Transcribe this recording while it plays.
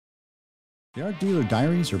The Art Dealer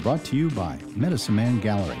Diaries are brought to you by Medicine Man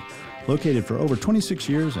Gallery, located for over 26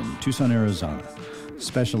 years in Tucson, Arizona,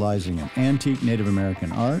 specializing in antique Native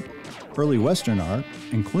American art, early Western art,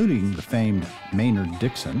 including the famed Maynard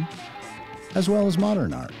Dixon, as well as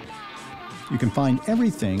modern art. You can find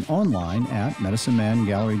everything online at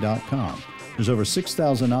medicinemangallery.com. There's over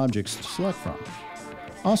 6,000 objects to select from.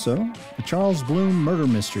 Also, the Charles Bloom Murder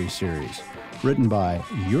Mystery Series, written by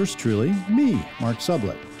yours truly, me, Mark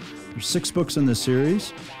Sublett. There's 6 books in this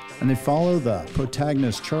series, and they follow the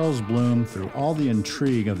protagonist Charles Bloom through all the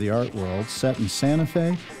intrigue of the art world set in Santa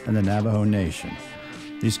Fe and the Navajo Nation.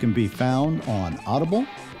 These can be found on Audible,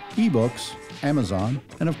 eBooks, Amazon,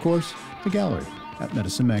 and of course, the gallery at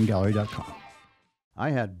medicinemangallery.com.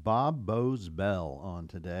 I had Bob Bose Bell on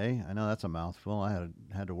today. I know that's a mouthful. I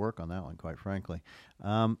had to work on that one, quite frankly.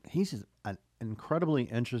 He's an incredibly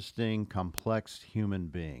interesting, complex human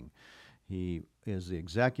being. He is the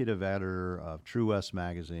executive editor of True West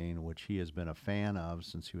magazine, which he has been a fan of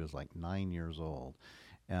since he was like 9 years old.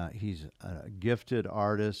 He's a gifted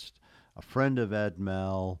artist, a friend of Ed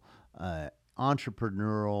Mell,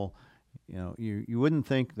 entrepreneurial. You know, you wouldn't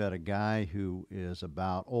think that a guy who is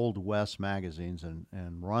about Old West magazines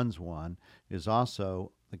and runs one is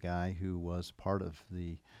also the guy who was part of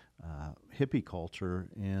the hippie culture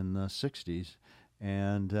in the 60s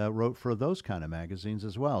and wrote for those kind of magazines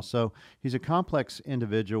as well. So he's a complex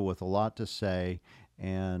individual with a lot to say,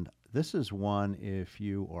 and this is one, if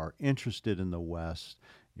you are interested in the West,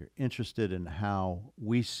 you're interested in how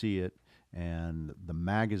we see it and the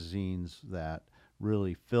magazines that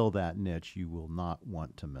really fill that niche, you will not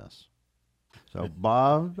want to miss. So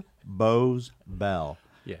Bob Bose Bell.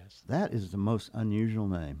 Yes. That is the most unusual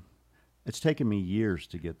name. It's taken me years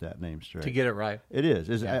to get that name straight. To get it right. It is.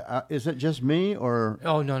 Is it just me or?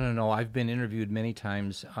 Oh, no. I've been interviewed many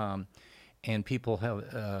times, and people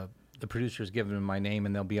have, the producer's given them my name,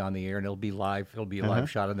 and they'll be on the air, and it'll be live. It'll be a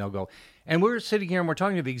live shot, and they'll go, and we're sitting here, and we're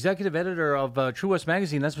talking to the executive editor of True West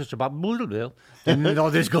Magazine. That's Mr. Bob Bluebill. And then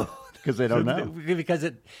they'll just go. Because they don't know. Because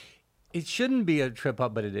it shouldn't be a trip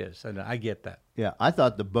up, but it is, and I get that. Yeah, I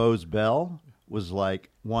thought the Bose Bell was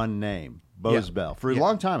like one name. Bose Bell. For a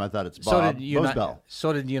long time, I thought it's Bob Bose Bell.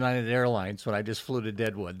 So did United Airlines when I just flew to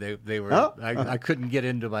Deadwood. They were I couldn't get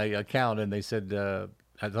into my account, and they said I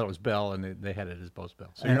thought it was Bell, and they had it as Bose Bell.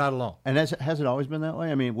 So you're not alone. And has it always been that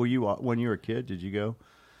way? I mean, were you when you were a kid? Did you go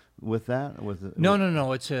with that?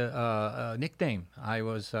 No. It's a nickname. I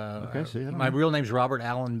was my real name's Robert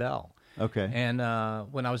Allen Bell. Okay. And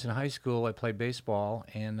when I was in high school, I played baseball,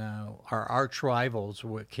 and our arch rivals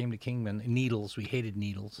came to Kingman. Needles. We hated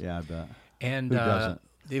Needles. Yeah, I bet. And who doesn't?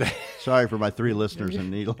 Sorry for my 3 listeners in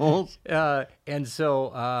Needles. And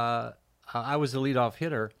so I was the leadoff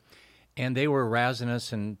hitter, and they were razzing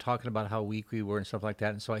us and talking about how weak we were and stuff like that.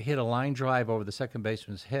 And so I hit a line drive over the second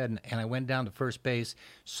baseman's head, and I went down to first base,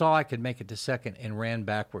 saw I could make it to second, and ran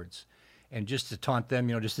backwards. And just to taunt them,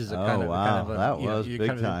 just as a kind of a, that was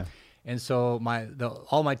big time. And so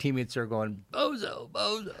all my teammates are going, Bozo,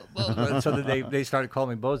 Bozo, Bozo. And so they started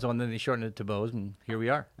calling me Bozo, and then they shortened it to Bose, and here we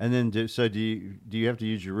are. And then, do you have to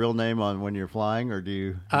use your real name on when you're flying, or do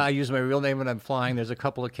you? I use my real name when I'm flying. There's a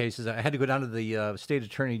couple of cases. I had to go down to the state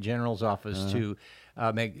attorney general's office to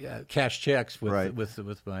make cash checks with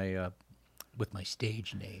my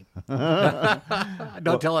stage name.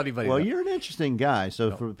 Don't tell anybody. Well, that. You're an interesting guy.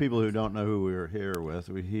 So for people who don't know who we're here with,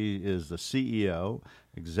 he is the CEO,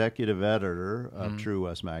 executive editor of True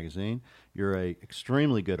West Magazine. You're a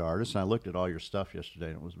extremely good artist, and I looked at all your stuff yesterday,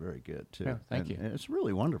 and it was very good too. Yeah, thank you. And it's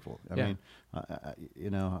really wonderful. I mean, I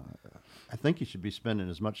think you should be spending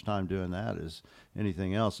as much time doing that as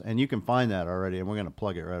anything else. And you can find that already, and we're going to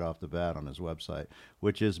plug it right off the bat on his website,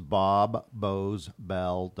 which is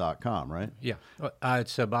bobbosebell.com, right? Yeah,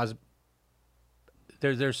 it's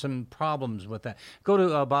there's some problems with that. Go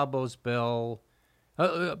to Bob Bose Bell.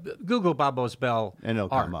 Google Bob Bose Bell, and it'll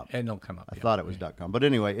come up. And it'll come up. I thought it was .com, but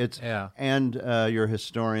anyway, it's and you're a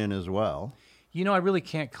historian as well. I really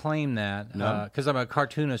can't claim that because I'm a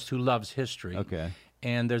cartoonist who loves history. Okay.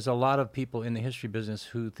 And there's a lot of people in the history business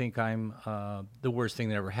who think I'm the worst thing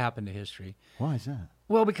that ever happened to history. Why is that?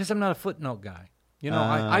 Well, because I'm not a footnote guy.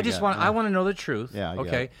 I want to know the truth. Yeah.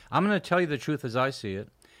 Okay. I'm going to tell you the truth as I see it,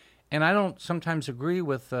 and I don't sometimes agree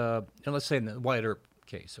with. Let's say in the Wyatt Earp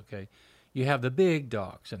case. Okay. You have the big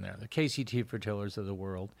dogs in there, the KCT Fertillers of the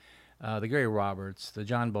world, the Gary Roberts, the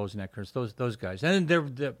John Boesneckers, those guys, and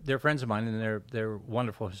they're friends of mine, and they're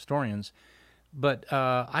wonderful historians. But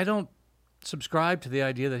I don't subscribe to the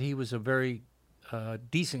idea that he was a very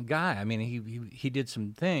decent guy. I mean, he did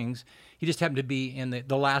some things. He just happened to be in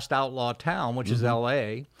the last outlaw town, which is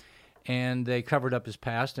L.A., and they covered up his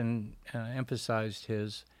past and emphasized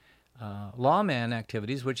his lawman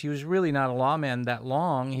activities, which he was really not a lawman that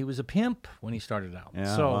long. He was a pimp when he started out.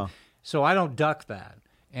 Yeah, so, well. so I don't duck that.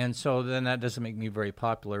 And so then that doesn't make me very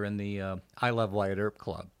popular in the I Love Wyatt Earp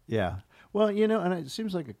club. Yeah. Well, and it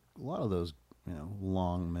seems like a lot of those,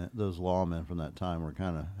 those lawmen from that time were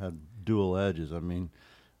kind of had dual edges. I mean,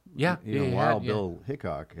 Yeah. Wild Bill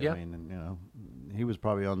Hickok. Yeah. I mean, he was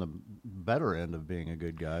probably on the better end of being a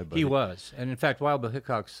good guy. But He was. And in fact, Wild Bill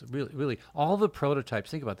Hickok's really, all the prototypes,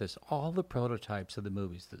 think about this, all the prototypes of the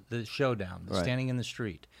movies, the showdown, the Right. standing in the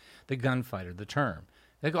street, the gunfighter, the term,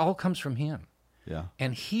 it all comes from him. Yeah.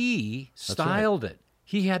 And he styled it.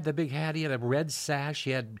 He had the big hat. He had a red sash.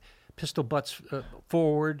 He had pistol butts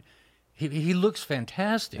forward. He looks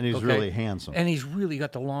fantastic. And he's really handsome. And he's really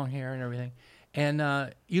got the long hair and everything.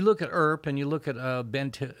 And you look at Earp and you look at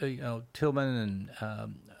Ben Tillman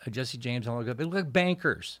and Jesse James and all that. They look like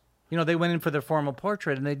bankers. They went in for their formal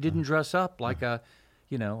portrait and they didn't dress up like a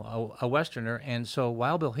Westerner. And so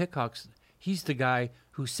Wild Bill Hickok's, he's the guy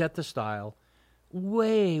who set the style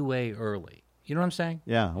way, way early. You know what I'm saying?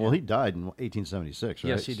 Yeah. Well, he died in 1876, right?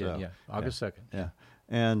 Yes, he did. So, Yeah, August 2nd. Yeah.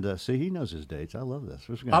 And see, he knows his dates. I love this.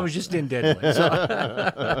 I was just in Deadwood.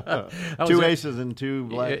 So two aces and two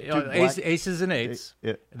black. Aces and eights.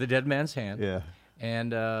 Yeah. The Dead Man's Hand. Yeah.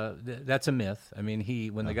 And that's a myth. I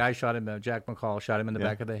mean, when the guy shot him, Jack McCall shot him in the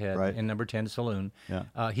back of the head right. in Number 10 Saloon.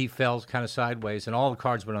 Yeah. He fell kind of sideways, and all the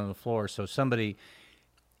cards went on the floor. So somebody,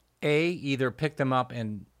 either picked them up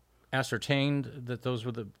and ascertained that those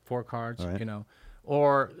were the 4 cards, right.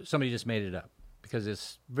 or somebody just made it up, because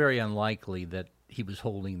it's very unlikely that he was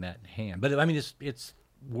holding that hand. But I mean, it's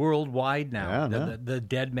worldwide now. Yeah, the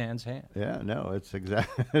Dead Man's Hand. Yeah, no, it's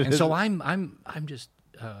exactly. And so I'm just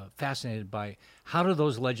fascinated by, how do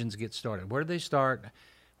those legends get started? Where do they start?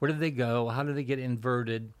 Where do they go? How do they get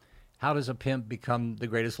inverted? How does a pimp become the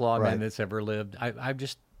greatest lawman Right. that's ever lived? I'm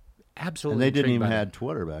just absolutely. And they didn't intrigued even by have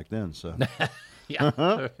Twitter back then, so.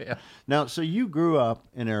 yeah. Yeah. Now, so you grew up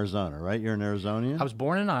in Arizona, right? You're an Arizonian? I was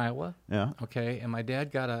born in Iowa. Yeah. Okay, and my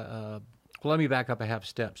dad got well, let me back up a half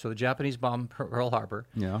step. So the Japanese bombed Pearl Harbor.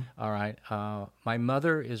 Yeah. All right. My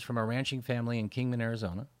mother is from a ranching family in Kingman,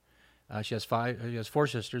 Arizona. She has 4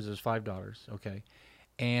 sisters. There's 5 daughters. Okay.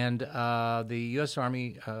 And the U.S.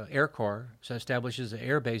 Army Air Corps establishes an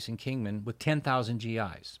air base in Kingman with 10,000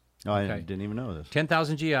 GIs. Oh, I Okay. didn't even know this.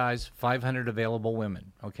 10,000 GIs, 500 available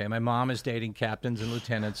women. Okay, my mom is dating captains and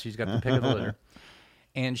lieutenants. She's got the pick of the litter.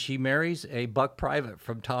 And she marries a buck private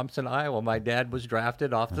from Thompson, Iowa. My dad was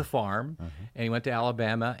drafted off the farm, and he went to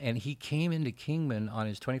Alabama. And he came into Kingman on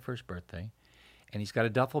his 21st birthday, and he's got a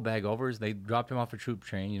duffel bag over. They dropped him off a troop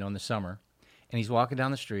train, in the summer. And he's walking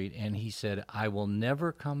down the street, and he said, "I will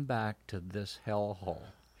never come back to this hellhole."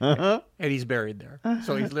 And he's buried there.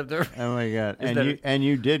 So he's lived there. Oh my God! that And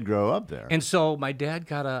you did grow up there. And so my dad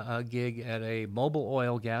got a gig at a Mobil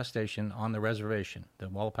Oil gas station on the reservation, the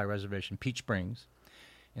Wallapai Reservation, Peach Springs.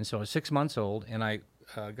 And so I was 6 months old, and I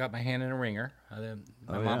got my hand in a ringer.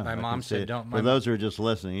 My mom said, "Don't." For those who are just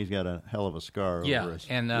listening, he's got a hell of a scar over his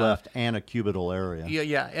left antecubital area.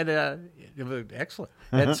 Yeah, and it was excellent.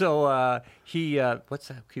 And so he, what's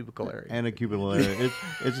that cubicle area? Antecubital area.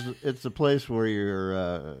 It's the place where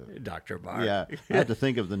you're. Dr. Mark. Yeah, I had to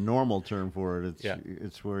think of the normal term for it. Yeah.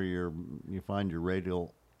 It's where you find your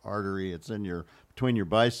radial artery. It's between your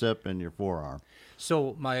bicep and your forearm.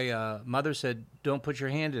 So my mother said, "Don't put your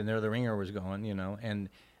hand in there." The ringer was going, and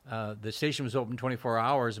the station was open 24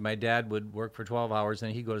 hours. And my dad would work for 12 hours,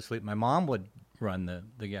 and he'd go to sleep. My mom would run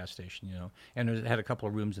the gas station, and it had a couple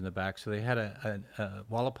of rooms in the back. So they had a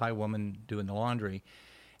Wallapai woman doing the laundry,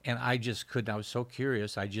 and I just couldn't. I was so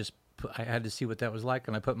curious. I had to see what that was like,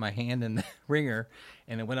 and I put my hand in the ringer,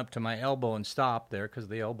 and it went up to my elbow and stopped there because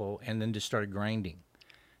of the elbow, and then just started grinding.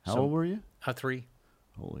 How old were you? 3.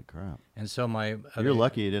 Holy crap! And so You're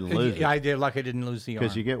lucky you didn't lose it. I did. Lucky I didn't lose the arm.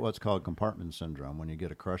 Because you get what's called compartment syndrome when you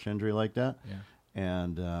get a crush injury like that. Yeah.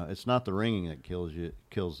 And it's not the ringing that kills you,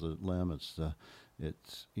 kills the limb.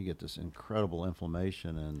 You get this incredible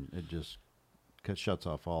inflammation, and it just shuts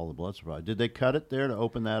off all the blood supply. Did they cut it there to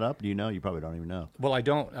open that up? Do you know? You probably don't even know. Well, I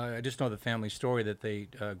don't. I just know the family story that they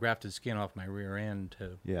grafted skin off my rear end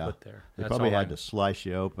to put there. They That's probably all had to slice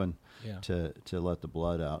you open Yeah. to let the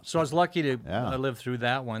blood out. So I was lucky to Yeah. live through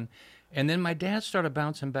that one. And then my dad started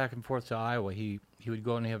bouncing back and forth to Iowa. He would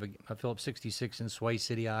go and have a Phillips 66 in Sway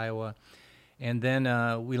City, Iowa. And then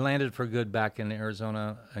we landed for good back in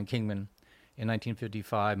Arizona and Kingman in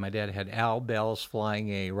 1955. My dad had Al Bell's Flying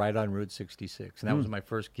A right on Route 66. And that was my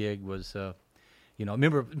first gig was,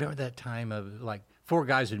 remember that time of like 4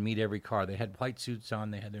 guys would meet every car. They had white suits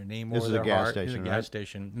on. They had their name This over is their a gas heart. station, This is a right? gas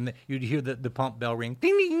station. And you'd hear the pump bell ring,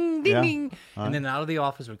 ding, ding, ding, Yeah. ding. Huh? And then out of the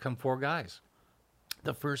office would come 4 guys.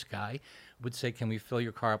 The first guy would say, can we fill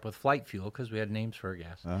your car up with flight fuel? Because we had names for our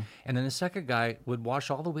gas. And then the second guy would wash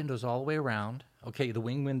all the windows all the way around. Okay, the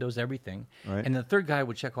wing windows, everything. Right. And the third guy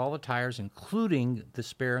would check all the tires, including the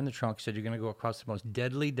spare in the trunk. Said, you're going to go across the most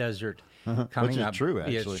deadly desert coming Which is up. true, Yeah,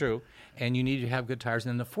 actually. it's true. And you need to have good tires. And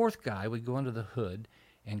then the fourth guy would go under the hood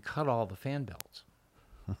and cut all the fan belts.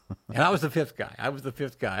 And I was the fifth guy.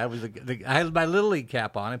 I had my Little League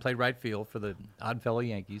cap on. I played right field for the Oddfellow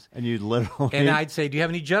Yankees. And you literally... And I'd say, do you have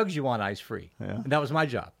any jugs you want ice-free? Yeah. And that was my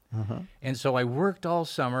job. And so I worked all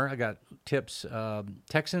summer. I got tips.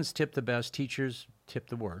 Texans tip the best. Teachers tip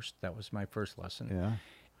the worst. That was my first lesson.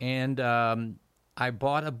 Yeah. And I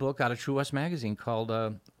bought a book out of True West magazine called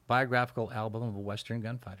Biographical Album of Western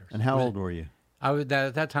Gunfighters. And how old were you? At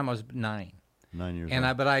that time, I was 9. 9 years And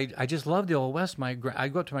old. I just loved the Old West.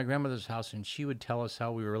 I'd go up to my grandmother's house, and she would tell us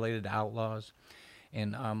how we were related to outlaws.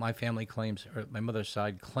 And my family claims, or my mother's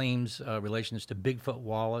side claims relations to Bigfoot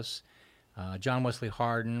Wallace, John Wesley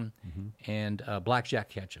Hardin, and Blackjack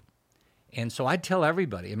Ketchum. And so I'd tell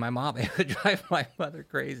everybody, and my mom, it would drive my mother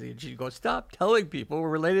crazy. And she'd go, stop telling people we're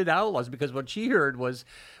related to outlaws, because what she heard was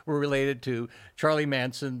we're related to Charlie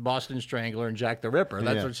Manson, Boston Strangler, and Jack the Ripper.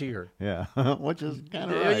 That's what she heard. Yeah, which is kind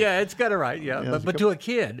of right. Yeah, it's kind of right, yeah. Yeah, But to a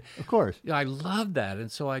kid, Of course. yeah, I loved that. And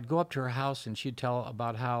so I'd go up to her house, and she'd tell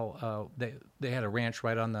about how they had a ranch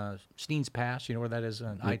right on the Steens Pass. You know where that is,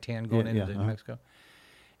 on I-10 going into Mexico.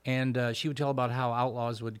 And she would tell about how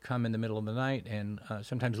outlaws would come in the middle of the night and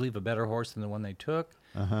sometimes leave a better horse than the one they took.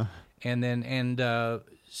 And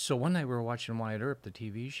so one night we were watching Wyatt Earp, the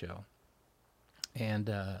TV show,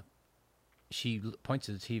 and she points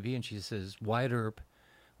to the TV and she says, Wyatt Earp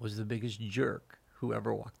was the biggest jerk who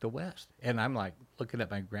ever walked the West. And I'm like looking at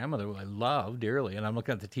my grandmother, who I love dearly, and I'm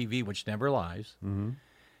looking at the TV, which never lies. And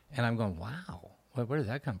I'm going, wow, where did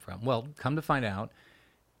that come from? Well, come to find out,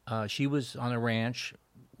 she was on a ranch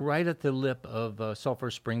right at the lip of Sulphur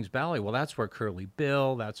Springs Valley. Well, that's where Curly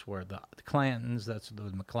Bill, that's where the Clantons, that's the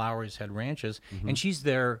McLaury's had ranches. And she's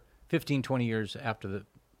there 15, 20 years after the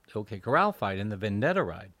OK Corral fight and the Vendetta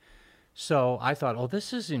ride. So I thought, oh,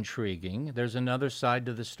 this is intriguing. There's another side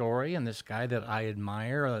to the story, and this guy that I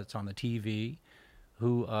admire that's on the TV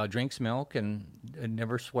who drinks milk and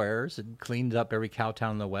never swears and cleans up every cow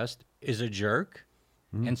town in the West is a jerk.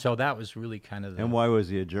 And so that was really kind of the... And why was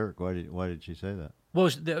he a jerk? Why did she say that? Well,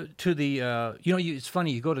 it's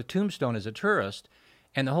funny. You go to Tombstone as a tourist,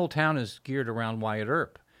 and the whole town is geared around Wyatt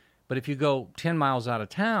Earp. But if you go 10 miles out of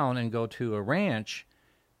town and go to a ranch,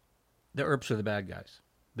 the Earps are the bad guys.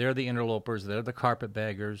 They're the interlopers. They're the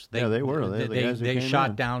carpetbaggers. Yeah, they were. They're the guys who they came shot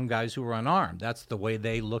in. down guys who were unarmed. That's the way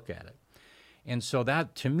they look at it. And so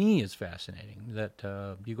that, to me, is fascinating, that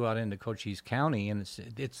you go out into Cochise County, and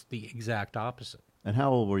it's the exact opposite. And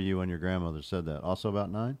how old were you when your grandmother said that? Also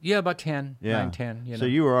about 9? Yeah, about 10, Yeah. 9, 10. You know. So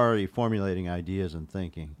you were already formulating ideas and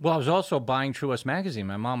thinking. Well, I was also buying True West magazine.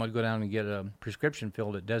 My mom would go down and get a prescription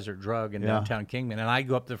filled at Desert Drug in downtown Kingman, and I'd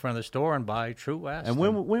go up to the front of the store and buy True West. And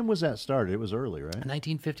when was that started? It was early, right?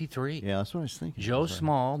 1953. Yeah, that's what I was thinking. Joe That's right.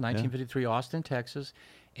 Small, 1953, Austin, Texas,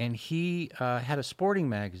 and he had a sporting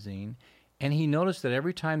magazine, and he noticed that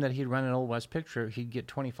every time that he'd run an Old West picture, he'd get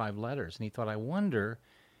 25 letters, and he thought, I wonder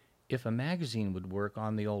if a magazine would work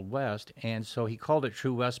on the Old West. And so he called it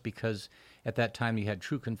True West because at that time you had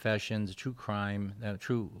True Confessions, True Crime.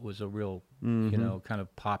 True was a real, kind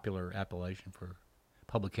of popular appellation for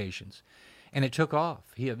publications. And it took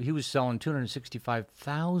off. He was selling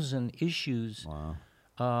 265,000 issues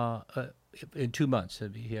in 2 months.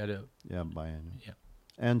 He had a... Yeah, biennial. Yeah.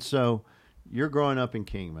 And so you're growing up in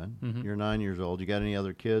Kingman. You're 9 years old. You got any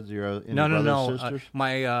other kids? Any No. brothers, sisters?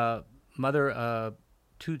 My mother...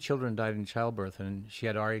 2 children died in childbirth, and she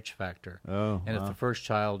had Rh factor. Oh, and wow. if the first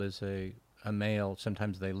child is a male,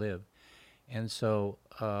 sometimes they live. And so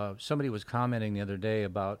somebody was commenting the other day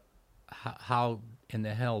about how in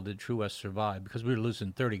the hell did True West survive? Because we were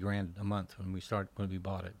losing $30,000 a month when we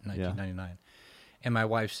bought it in 1999. And my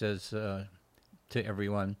wife says to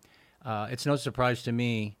everyone, it's no surprise to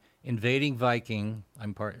me, invading Viking,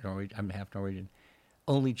 I'm half Norwegian,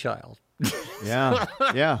 only child. Yeah,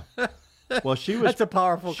 yeah. Well, she was. That's a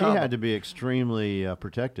powerful She comment. had to be extremely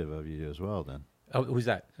protective of you as well, then. Oh, who's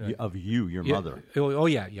that? Of you, your Yeah. mother. Oh,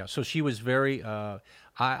 yeah. So she was very.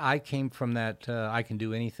 I came from that I can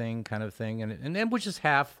do anything kind of thing, and which is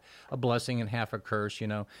half a blessing and half a curse. You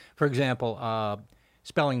know, for example,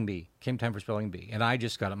 spelling bee came time for spelling bee, and I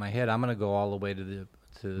just got it in my head. I'm going to go all the way to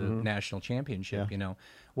the national championship. Yeah. You know,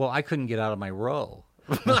 well, I couldn't get out of my row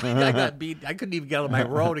I got beat. I couldn't even get out of my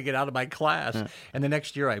row to get out of my class. And the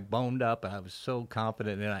next year, I boned up, and I was so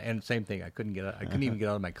confident. And same thing, I couldn't even get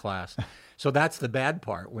out of my class. So that's the bad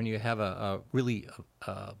part when you have a really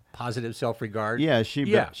positive self-regard. Yeah,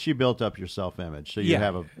 she built up your self-image, so you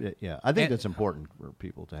have a I think that's important for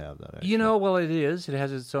people to have that. Actually. Well, it is. It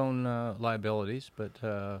has its own liabilities,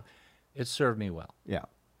 but it served me well. Yeah,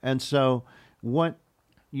 and so what?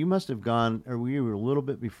 You must have gone, or you were a little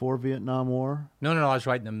bit before Vietnam War? No, I was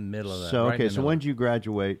right in the middle of that. So, okay, so when did you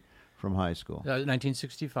graduate from high school?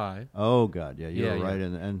 1965. Oh, God, yeah, you were right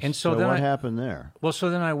in the, and so then what happened there? Well, so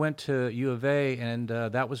then I went to U of A, and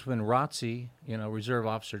that was when ROTC, Reserve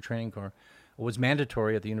Officer Training Corps, was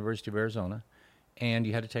mandatory at the University of Arizona, and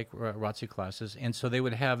you had to take ROTC classes. And so they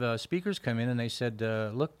would have speakers come in, and they said,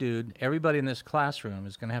 look, dude, everybody in this classroom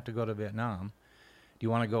is going to have to go to Vietnam. Do you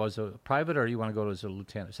want to go as a private, or do you want to go as a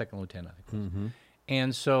lieutenant, second lieutenant? I think. Mm-hmm.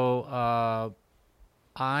 And so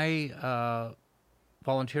I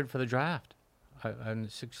volunteered for the draft in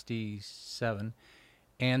 '67,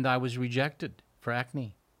 and I was rejected for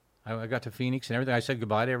acne. I got to Phoenix and everything. I said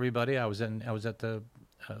goodbye to everybody. I was at the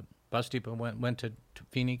bus depot. Went to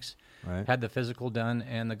Phoenix, right. Had the physical done,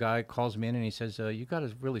 and the guy calls me in and he says, "You got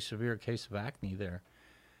a really severe case of acne there.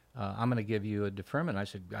 I'm going to give you a deferment." I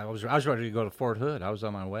said, I was ready to go to Fort Hood. I was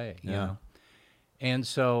on my way, you know. And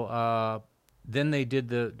so then they did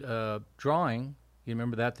the drawing. You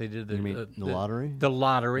remember that? They did the lottery? The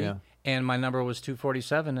lottery. Yeah. And my number was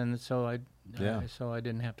 247, and so I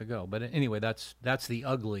didn't have to go. But anyway, that's the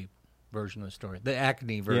ugly version of the story, the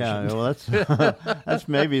acne version. Yeah, well, that's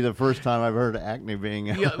maybe the first time I've heard acne being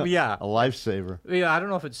a lifesaver. Yeah, I don't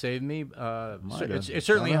know if it saved me. It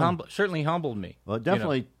certainly humbled me. Well, it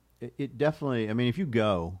definitely. I mean, if you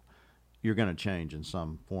go, you're going to change in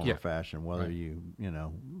some form or fashion, whether you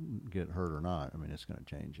get hurt or not. I mean, it's going to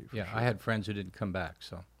change you. For sure. I had friends who didn't come back.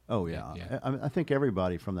 So. Oh yeah. I think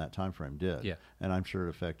everybody from that time frame did. Yeah, and I'm sure it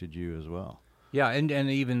affected you as well. Yeah, and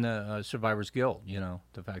even the survivor's guilt.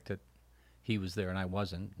 The fact that he was there and I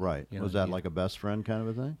wasn't. Right. Was that like a best friend kind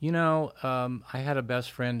of a thing? I had a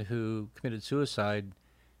best friend who committed suicide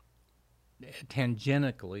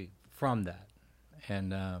tangentially from that,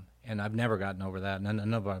 and I've never gotten over that. And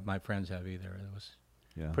none of my friends have either. It was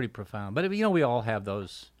pretty profound. But we all have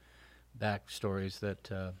those backstories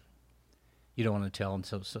that you don't want to tell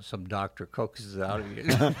until some doctor coaxes it out of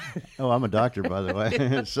you. Oh, I'm a doctor, by the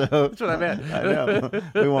way. So that's what I meant. I know.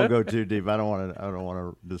 We won't go too deep. I don't want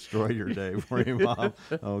to destroy your day for you, Mom.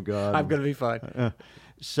 Oh God, I'm going to be fine.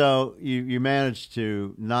 So you managed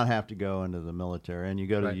to not have to go into the military, and you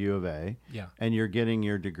go to U of A. Yeah. And you're getting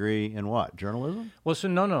your degree in what? Journalism? Well, so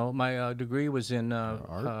no. My degree was in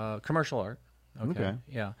commercial art. Okay.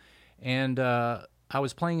 Yeah. And I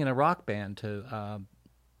was playing in a rock band to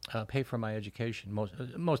pay for my education. Most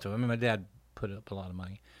of it. I mean, my dad put up a lot of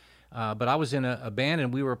money. But I was in a band,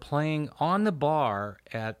 and we were playing on the bar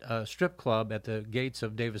at a strip club at the gates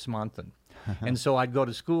of Davis-Monthan. And so I'd go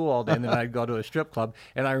to school all day, and then I'd go to a strip club.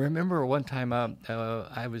 And I remember one time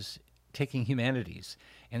I was taking humanities,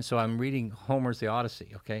 and so I'm reading Homer's The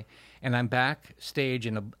Odyssey, okay? And I'm backstage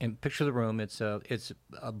in picture the room. It's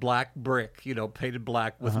a black brick, painted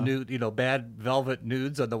black with nude, bad velvet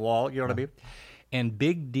nudes on the wall. You know what I mean? And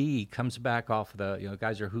Big D comes back off the,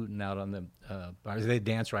 guys are hooting out on the bar. They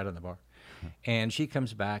dance right on the bar. And she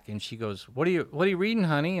comes back and she goes, what are you reading,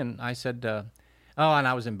 honey? And I said, and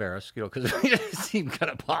I was embarrassed, because it seemed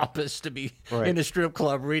kind of pompous to be in a strip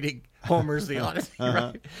club reading Homer's The Odyssey,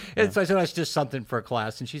 right? And so I said, that's just something for a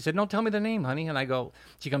class. And she said, no, tell me the name, honey. And I go,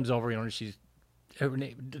 she comes over, and she's, her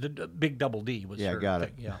name, the Big Double D was her got thing.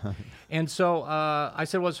 it. Yeah. And so I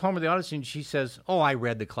said, well, it's Homer The Odyssey. And she says, oh, I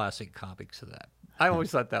read the classic comics of that. I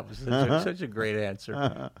always thought that was such a great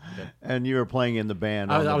answer. And you were playing in the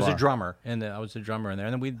band. I was a drummer, and I was a drummer in there.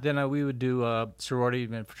 And then we would do sorority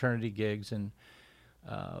and fraternity gigs, and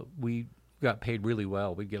we got paid really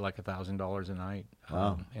well. We'd get like $1,000 a night.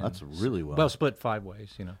 Wow, that's really well. Well, split 5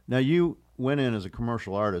 ways, Now, you went in as a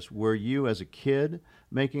commercial artist. Were you, as a kid,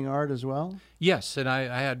 making art as well? Yes, and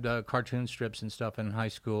I had cartoon strips and stuff in high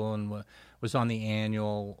school, and was on the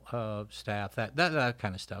annual staff, that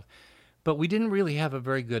kind of stuff. But we didn't really have a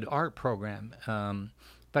very good art program. In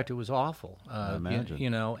fact, it was awful. I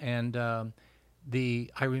imagine. And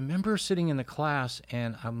I remember sitting in the class,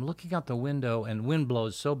 and I'm looking out the window, and wind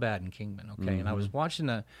blows so bad in Kingman, okay? And I was watching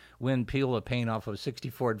the wind peel the paint off of a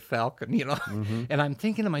 60 Ford Falcon, and I'm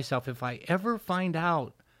thinking to myself, if I ever find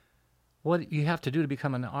out what you have to do to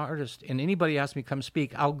become an artist, and anybody asks me to come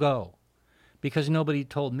speak, I'll go, because nobody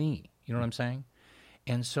told me. You know what I'm saying?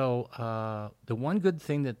 And so the one good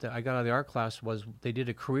thing that I got out of the art class was they did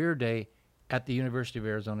a career day at the University of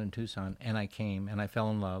Arizona in Tucson, and I came, and I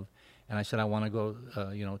fell in love, and I said, I want to go,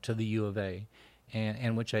 to the U of A,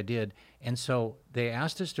 and which I did. And so they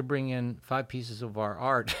asked us to bring in 5 pieces of our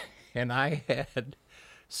art, and I had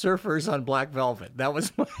surfers on black velvet. That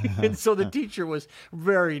was my, and so the teacher was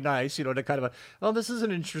very nice, to kind of, this is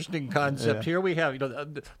an interesting concept. Here we have,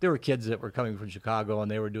 there were kids that were coming from Chicago, and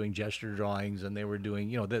they were doing gesture drawings, and they were doing,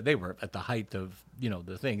 they were at the height of,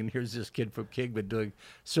 the thing. And here's this kid from Kingman doing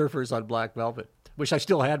surfers on black velvet. Wish I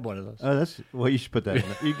still had one of those. You should put that.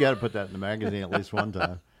 You got to put that in the magazine at least one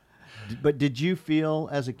time. But did you feel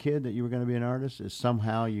as a kid that you were going to be an artist? Is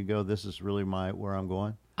somehow you go, this is really where I'm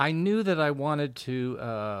going? I knew that I wanted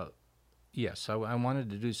to, yes, I wanted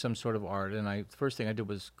to do some sort of art, and the first thing I did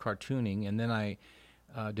was cartooning, and then I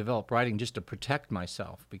developed writing just to protect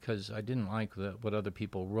myself because I didn't like what other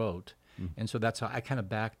people wrote, and so that's how I kind of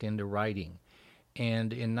backed into writing.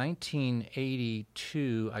 And in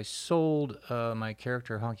 1982, I sold my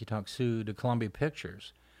character Honky Tonk Sue to Columbia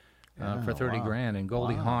Pictures for $30,000, and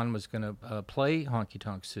Goldie Hawn was going to play Honky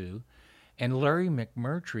Tonk Sue, and Larry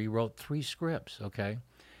McMurtry wrote 3 scripts. Okay.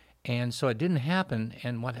 And so it didn't happen,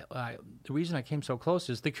 and the reason I came so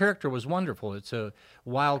close is the character was wonderful. It's a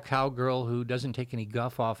wild cowgirl who doesn't take any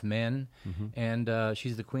guff off men, and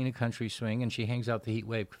she's the queen of country swing, and she hangs out at the Heat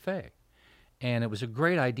Wave Cafe. And it was a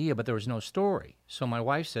great idea, but there was no story. So my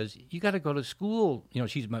wife says, you got to go to school.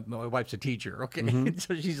 She's my wife's a teacher, okay?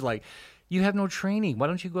 So she's like, you have no training. Why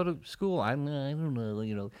don't you go to school? I don't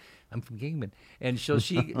know, I'm from Kingman. And so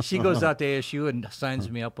she goes out to ASU and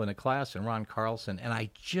signs me up in a class in Ron Carlson. And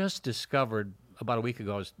I just discovered about a week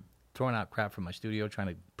ago, I was throwing out crap from my studio, trying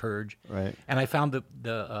to purge. Right. And I found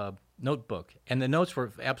the notebook. And the notes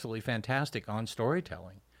were absolutely fantastic on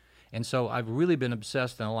storytelling. And so I've really been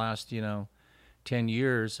obsessed in the last, 10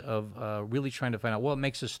 years of really trying to find out what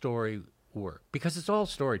makes a story work. Because it's all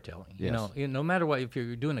storytelling. Yes. No matter what, if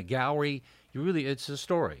you're doing a gallery, it's a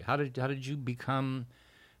story. How did you become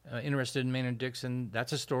interested in Maynard Dixon?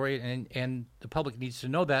 That's a story, and the public needs to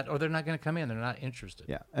know that, or they're not going to come in. They're not interested.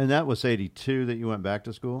 Yeah, and that was 82 that you went back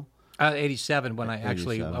to school. 87 when I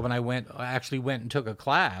actually went and took a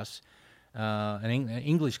class, an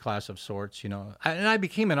English class of sorts. And I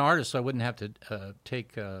became an artist, so I wouldn't have to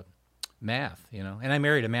take math. And I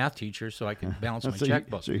married a math teacher, so I could balance my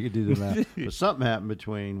checkbook. So you could do the math. But something happened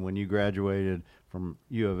between when you graduated from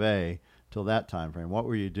U of A till that time frame. What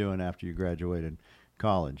were you doing after you graduated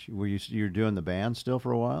college? Were you doing the band still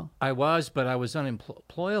for a while? I was, but I was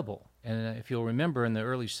unemployable. And if you'll remember, in the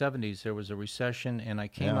early 70s, there was a recession, and I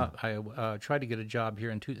came up. I tried to get a job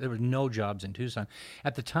here in Tucson. There were no jobs in Tucson.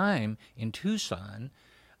 At the time, in Tucson,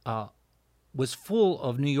 was full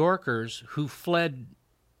of New Yorkers who fled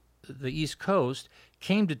the East Coast,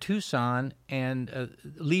 came to Tucson, and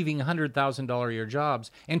leaving $100,000 a year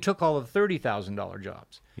jobs, and took all of $30,000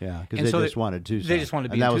 jobs. Yeah, because they just wanted Tucson. They just wanted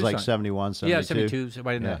to be in Tucson. And that was like 71, 72? Yeah, 72,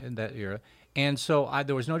 right in that era. And so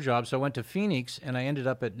there was no job, so I went to Phoenix, and I ended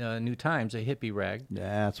up at New Times, a hippie rag.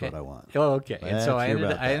 That's what I want. Oh, okay. And so I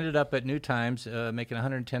Let's ended up at New Times making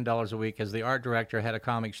 $110 a week as the art director, had a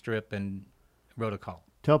comic strip, and wrote a column.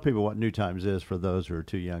 Tell people what New Times is for those who are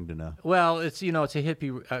too young to know. Well, it's it's a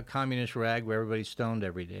hippie communist rag where everybody's stoned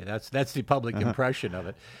every day. That's the public impression of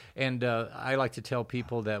it. And I like to tell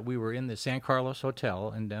people that we were in the San Carlos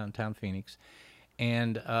Hotel in downtown Phoenix,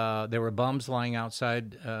 and there were bums lying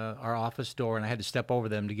outside our office door, and I had to step over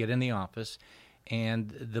them to get in the office.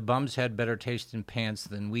 And the bums had better taste in pants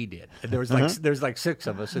than we did. There was there's like 6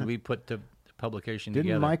 of us, and we put the publication together.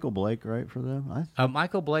 Didn't Michael Blake write for them?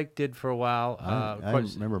 Michael Blake did for a while. I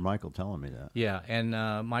remember Michael telling me that. Yeah, and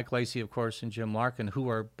Mike Lacey, of course, and Jim Larkin, who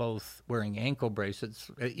are both wearing ankle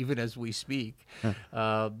bracelets even as we speak.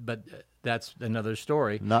 But that's another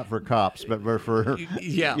story. Not for cops, but for for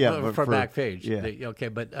Backpage. Yeah.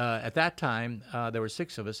 But at that time, there were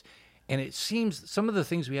 6 of us, and it seems some of the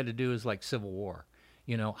things we had to do is like Civil War.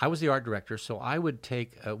 I was the art director, so I would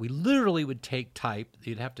take, we literally would take type.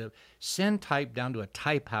 You'd have to send type down to a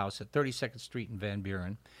type house at 32nd Street in Van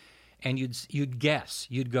Buren, and you'd guess.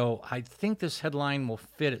 You'd go, I think this headline will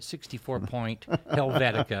fit at 64 Point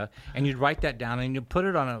Helvetica, and you'd write that down, and you'd put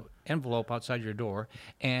it on an envelope outside your door,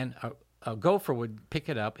 and a gopher would pick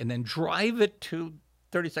it up and then drive it to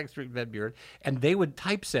 32nd Street Van Buren, and they would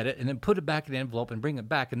typeset it and then put it back in the envelope and bring it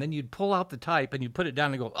back, and then you'd pull out the type and you'd put it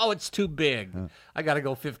down and go, oh, it's too big. I got to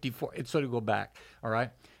go 54. It's sort of go back. All right.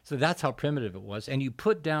 So that's how primitive it was. And you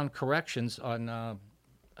put down corrections on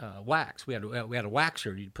wax. We had a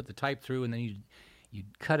waxer. You'd put the type through, and then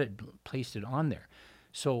you'd cut it, placed it on there.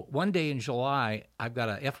 So one day in July, I've got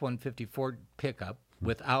a F-150 Ford pickup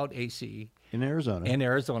without AC in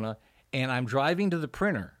Arizona, and I'm driving to the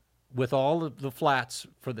printer with all of the flats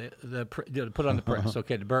for to put on the press,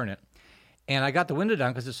 okay, to burn it. And I got the window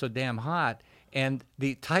down because it's so damn hot. And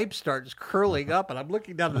the type starts curling up, and I'm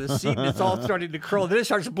looking down at the seat, and it's all starting to curl. Then it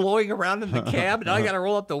starts blowing around in the cab, and I got to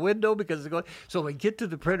roll up the window because it's going. So I get to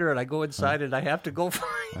the printer, and I go inside, and I have to go.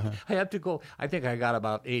 I think I got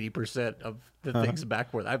about 80% of the things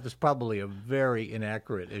backward. It was probably a very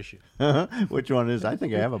inaccurate issue. Which one is? I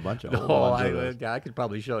think I have a bunch of. I could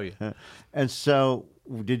probably show you. And so,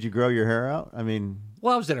 did you grow your hair out? I mean.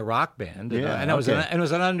 Well, I was in a rock band, and I was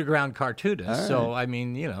an underground cartoonist. Right. So I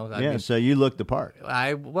mean, so you looked the part.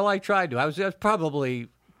 I tried to. I was probably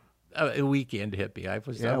a weekend hippie.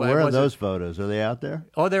 Where are those photos? Are they out there?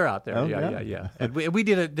 Oh, they're out there. Oh, yeah. And we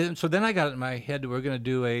did it. So then I got it in my head that we're going to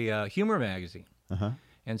do a humor magazine.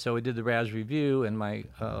 And so we did the Raz Review, and my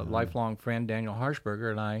lifelong friend Daniel Harshberger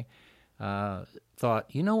and I thought,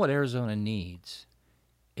 you know what Arizona needs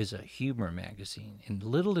is a humor magazine. And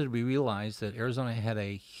little did we realize that Arizona had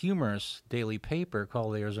a humorous daily paper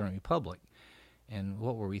called the Arizona Republic. And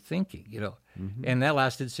what were we thinking, And that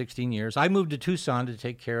lasted 16 years. I moved to Tucson to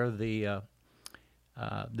take care of the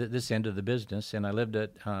this end of the business, and I lived in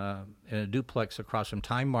a duplex across from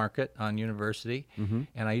Time Market on University, and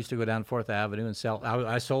I used to go down 4th Avenue and sell.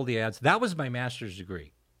 I sold the ads. That was my master's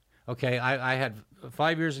degree. Okay, I had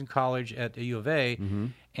 5 years in college at the U of A,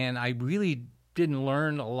 and I really didn't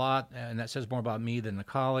learn a lot, and that says more about me than the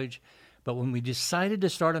college. But when we decided to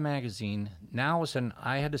start a magazine, now all of a sudden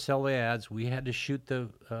I had to sell the ads. We had to shoot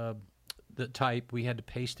the type. We had to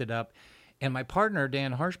paste it up. And my partner,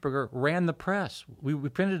 Dan Harshberger, ran the press. We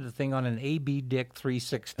printed the thing on an A.B. Dick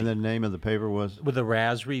 360. And the name of the paper was? With the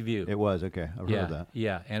Raz Review. It was, okay. I've heard of that.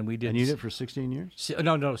 Yeah, and we did. And you did it for 16 years?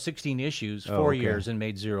 No, 16 issues, 4 years, and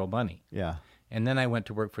made zero money. Yeah. And then I went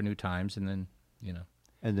to work for New Times, and then,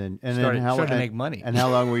 And started to make money. And how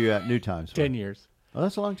long were you at New Times for? 10 years. Oh,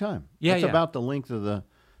 that's a long time. Yeah, That's about the length of the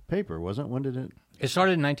paper, wasn't it? When did it? It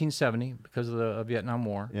started in 1970 because of the Vietnam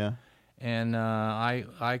War. Yeah. And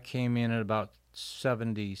I came in at about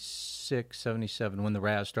 76, 77 when the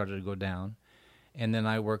Raz started to go down. And then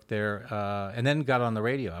I worked there and then got on the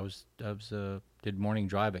radio. I did morning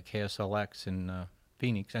drive at KSLX in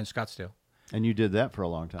Phoenix and Scottsdale. And you did that for a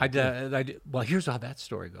long time. I did. Well, here's how that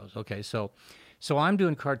story goes. Okay, so I'm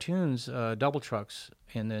doing cartoons, double trucks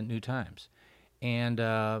in the New Times. And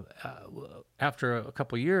after a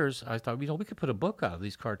couple of years, I thought, we could put a book out of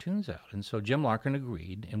these cartoons out. And so Jim Larkin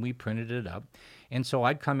agreed, and we printed it up. And so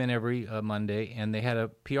I'd come in every Monday, and they had a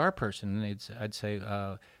PR person, and I'd say,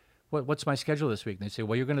 what's my schedule this week? And they'd say,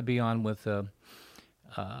 well, you're going to be on with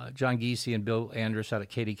John Giese and Bill Andrus out at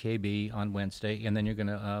KDKB on Wednesday, and then you're going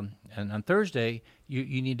to, and on Thursday,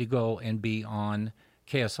 you need to go and be on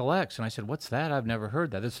KSLX. And I said, what's that? I've never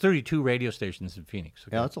heard that. There's 32 radio stations in Phoenix.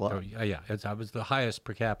 Okay? Yeah, that's a lot. Yeah, I was the highest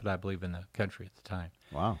per capita, I believe, in the country at the time.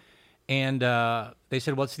 Wow. And they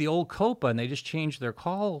said, well, it's the old Copa, and they just changed their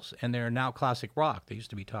calls, and they're now Classic Rock. They used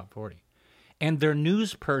to be Top 40. And their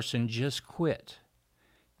news person just quit.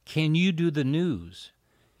 Can you do the news?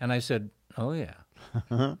 And I said, oh, yeah.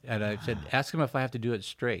 And I said, ask them if I have to do it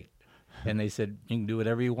straight. And they said, you can do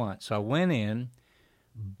whatever you want. So I went in,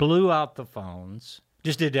 blew out the phones,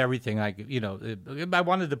 just did everything I could, I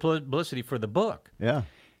wanted the publicity for the book. Yeah.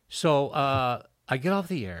 So I get off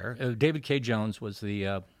the air. David K. Jones was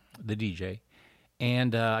the DJ.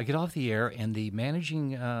 And I get off the air, and the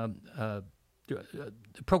managing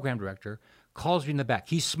program director calls me in the back.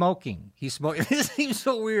 He's smoking. This seems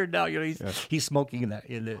so weird now. He's smoking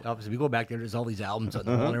in the office. We go back there. There's all these albums on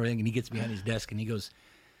the wall and everything. And he gets behind his desk and he goes,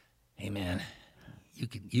 "Hey man,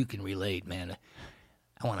 you can relate, man.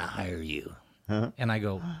 I want to hire you." And I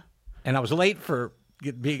go, and I was late for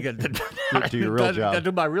being to your real job. To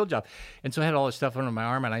do my real job. And so I had all this stuff under my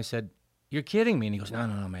arm, and I said, "You're kidding me?" And he goes, "No,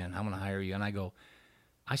 man. I'm going to hire you." And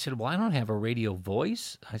I said, "Well, I don't have a radio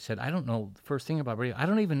voice." I said, "I don't know the first thing about radio. I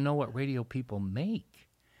don't even know what radio people make."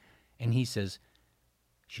 And he says,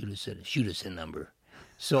 shoot us a number.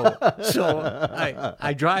 So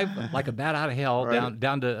I drive like a bat out of hell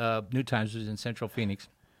down to New Times, which is in Central Phoenix.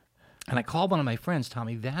 And I called one of my friends,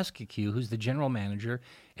 Tommy Vasquez, who's the general manager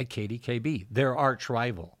at KDKB, their arch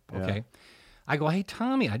rival, okay? Yeah. I go, "Hey,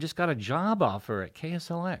 Tommy, I just got a job offer at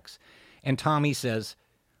KSLX." And Tommy says,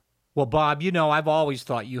 "Well, Bob, I've always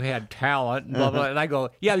thought you had talent." And, blah, blah. And I go,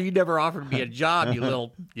 "Yeah, you never offered me a job, you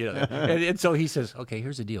little, And so he says, "Okay,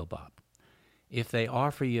 here's the deal, Bob. If they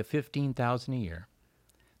offer you $15,000 a year,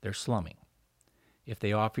 they're slumming. If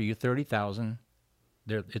they offer you $30,000,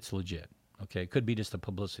 it's legit. Okay, it could be just a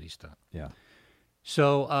publicity stunt." Yeah.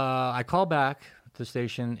 So I call back to the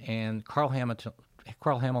station, and Carl Hamilton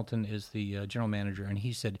Carl Hamilton is the general manager, and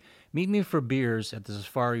he said, meet me for beers at the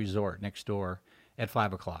Safari Resort next door at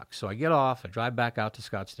 5 o'clock. So I get off, I drive back out to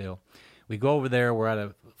Scottsdale. We go over there, we're at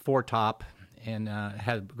a Four Top, and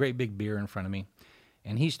had a great big beer in front of me.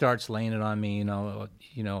 And he starts laying it on me,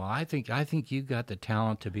 I think you got the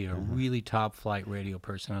talent to be a really top flight radio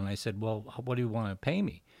person. And I said, well, what do you want to pay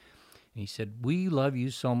me? And he said, we love you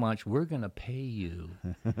so much, we're going to pay you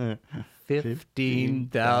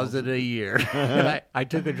 $15,000 a year. And I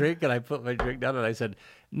took a drink, and I put my drink down, and I said,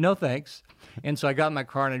 no thanks. And so I got in my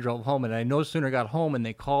car, and I drove home, and I no sooner got home, and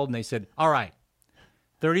they called, and they said, all right,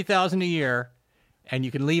 $30,000 a year, and you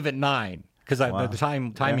can leave at 9, because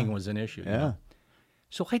the timing was an issue. Yeah. You know?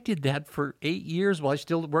 So I did that for 8 years while I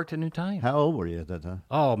still worked at New Times. How old were you at that time?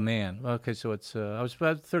 Oh, man. Okay, so it's I was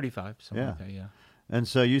about 35, something like that, yeah. And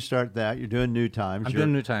so you start that. You're doing New Times. I'm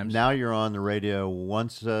doing New Times. Now you're on the radio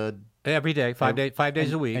once every day, 5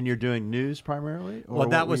 days a week. And you're doing news primarily? Or well,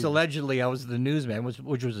 that was allegedly I was the newsman,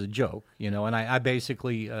 which was a joke, and I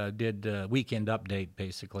basically did Weekend Update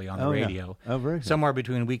basically on the radio. Yeah. Oh, very good. Somewhere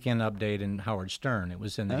between Weekend Update and Howard Stern. It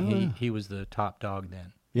was he was the top dog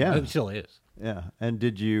then. Yeah. It still is. Yeah. And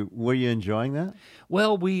were you enjoying that?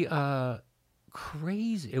 Well, we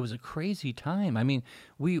crazy. It was a crazy time. I mean,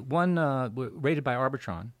 we rated by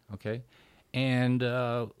Arbitron, okay, and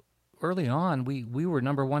early on we were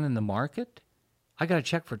number one in the market. I got a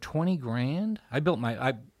check for $20,000. I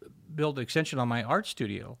built an extension on my art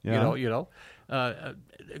studio. Yeah.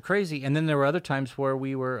 Crazy. And then there were other times where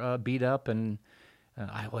we were beat up, and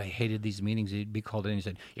I hated these meetings. He'd be called in and he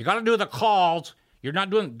said, "You got to do the calls. You're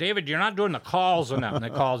not doing, David, you're not doing the calls enough." And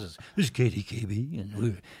the calls is, "This is KDKB, and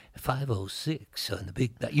we're 506 on the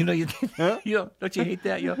big," don't you hate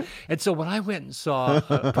that? And so when I went and saw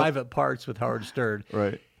Private Parts with Howard Stern,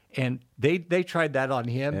 right, and they tried that on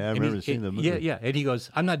him. Yeah, I remember seeing the movie. Yeah, and he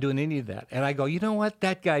goes, "I'm not doing any of that." And I go, you know what?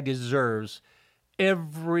 That guy deserves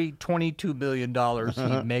every $22 million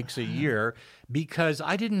he makes a year, because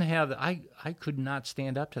I didn't have, I could not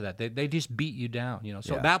stand up to that. They just beat you down,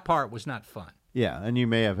 So that part was not fun. Yeah, and you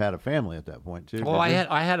may have had a family at that point too. Well, I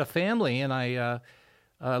had a family, and I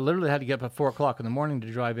literally had to get up at 4 o'clock in the morning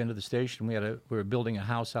to drive into the station. We were building a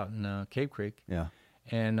house out in Cave Creek. Yeah,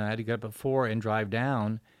 and I had to get up at 4 and drive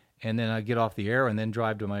down, and then I'd get off the air and then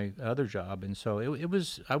drive to my other job. And so it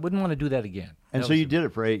was, I wouldn't want to do that again. And so you did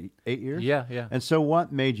it for eight years? Yeah, yeah. And so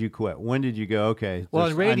what made you quit? When did you go, okay, well,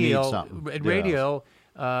 I need something? At radio,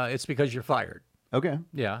 it's because you're fired. Okay.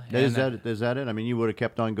 Yeah. Is that it? I mean, you would have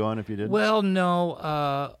kept on going if you didn't? Well,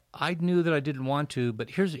 no. I knew that I didn't want to, but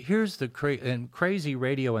here's the crazy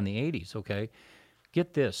radio in the 80s, okay?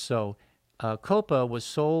 Get this. So COPA was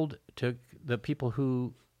sold to the people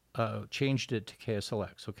who changed it to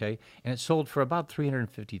KSLX, okay? And it sold for about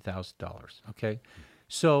 $350,000, okay?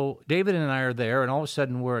 So David and I are there, and all of a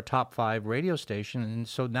sudden we're a top 5 radio station, and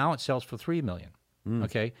so now it sells for $3 million,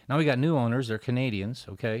 okay? Now we got new owners. They're Canadians,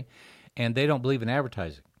 okay? And they don't believe in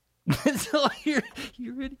advertising. So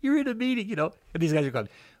you're in a meeting, and these guys are going,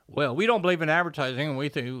 "Well, we don't believe in advertising, and we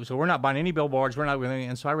think so. We're not buying any billboards. We're not with any."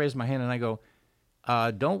 And so I raise my hand and I go,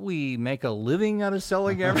 "Don't we make a living out of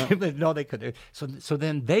selling everything?" No, they could. So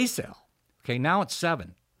then they sell. Okay, now it's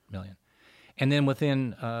 $7 million, and then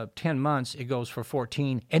within 10 months it goes for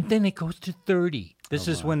 14, and then it goes to 30. This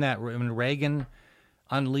is when Reagan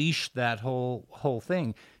unleashed that whole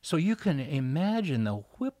thing. So you can imagine the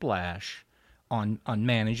whiplash on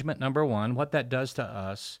management, number one, what that does to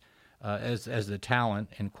us as the talent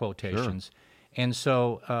in quotations. Sure. And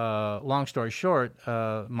so, long story short,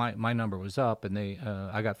 my number was up, and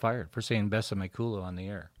I got fired for saying Bessa Me Culo on the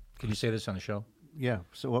air. Can you say this on the show? Yeah.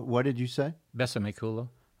 So what did you say? Bessa Me Culo.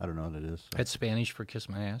 I don't know what it is. It's Spanish for kiss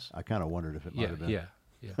my ass. I kind of wondered if it might have been. Yeah.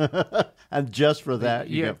 And just for that,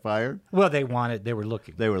 you got fired? Well, they were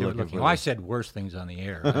looking. They were looking. Well, I said worse things on the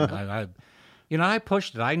air. I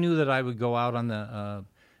pushed it. I knew that I would go out on the,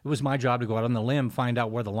 it was my job to go out on the limb, find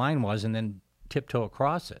out where the line was, and then tiptoe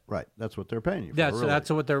across it. Right. That's what they're paying you for. That's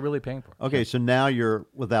what they're really paying for. Okay, so now you're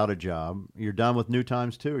without a job. You're done with New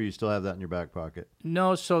Times too, or you still have that in your back pocket?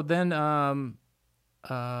 No, so then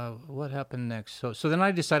what happened next? So then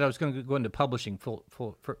I decided I was going to go into publishing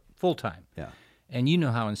full time. Yeah. And you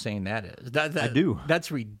know how insane that is. I do.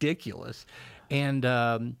 That's ridiculous. And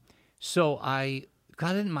so I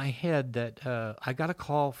got it in my head that I got a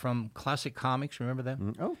call from Classic Comics. Remember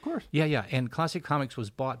them? Oh, of course. Yeah. And Classic Comics was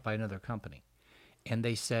bought by another company. And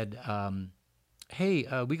they said,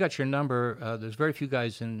 hey, we got your number. There's very few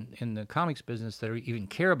guys in the comics business that even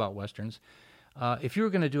care about Westerns. If you were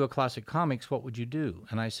going to do a Classic Comics, what would you do?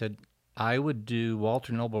 And I said, I would do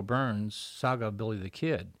Walter Noble Burns' Saga of Billy the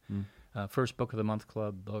Kid. First Book of the Month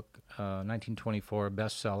Club book, 1924,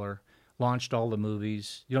 bestseller. Launched all the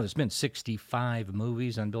movies. You know, there's been 65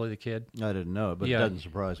 movies on Billy the Kid. I didn't know it, but Yeah. it doesn't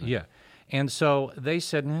surprise me. Yeah. And so they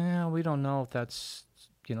said, no, we don't know if that's,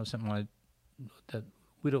 something like that.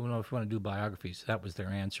 We don't know if we want to do biographies. That was their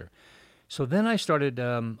answer. So then I started,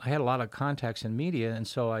 I had a lot of contacts in media, and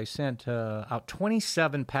so I sent out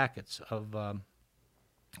 27 packets of,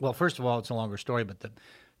 well, first of all, it's a longer story, but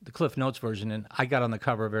the Cliff Notes version, and I got on the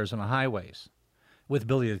cover of Arizona Highways with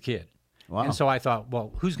Billy the Kid. Wow. And so I thought,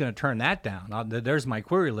 well, who's going to turn that down? There's my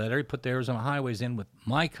query letter. He put the Arizona Highways in with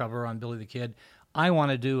my cover on Billy the Kid. I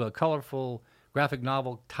want to do a colorful graphic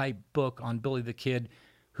novel type book on Billy the Kid.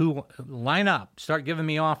 Who line up, start giving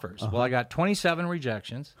me offers. Well, I got 27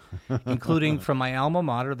 rejections, including from my alma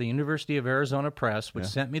mater, the University of Arizona Press, which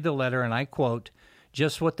sent me the letter, and I quote,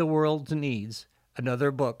 "Just what the world needs,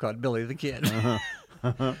 another book on Billy the Kid."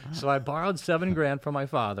 So I borrowed $7,000 from my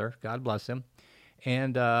father, God bless him,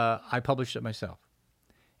 and I published it myself.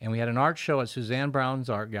 And we had an art show at Suzanne Brown's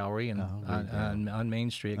Art Gallery on Main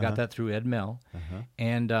Street. I got that through Ed Mell.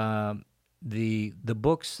 And the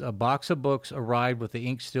books, a box of books arrived with the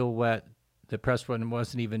ink still wet. The press run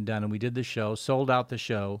wasn't even done, and we did the show, sold out the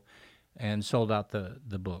show, and sold out the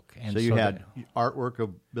book. And so you had artwork of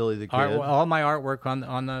Billy the Kid? All my artwork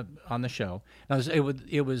on the show. Now,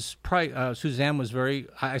 it was Suzanne was very.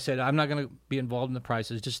 I said, I'm not going to be involved in the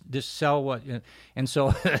prices. Just sell what. And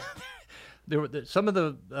so there were some of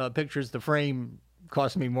the pictures. The frame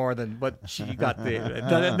cost me more than what she got.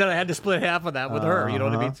 Then I had to split half of that with her. You know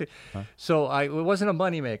what I mean? So it wasn't a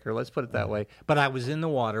moneymaker. Let's put it that way. But I was in the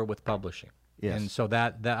water with publishing. Yes. And so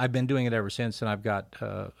that I've been doing it ever since, and I've got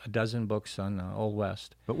a dozen books on Old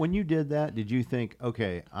West. But when you did that, did you think,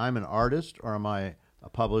 okay, I'm an artist or am I a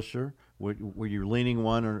publisher? Were you leaning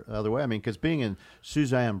one or the other way? I mean, because being in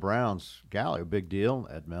Suzanne Brown's gallery, a big deal.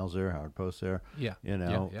 Ed Mell's there, Howard Post there. Yeah. You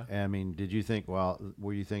know, Yeah. I mean, did you think, well,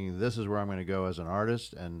 were you thinking this is where I'm going to go as an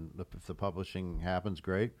artist, and if the publishing happens,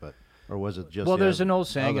 great, but... Or was it just... Well, there's an old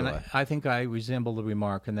saying, and way? I think I resemble the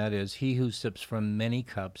remark, and that is, he who sips from many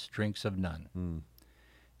cups drinks of none.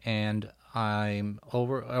 And I'm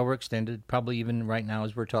overextended, probably even right now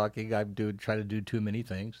as we're talking, I try to do too many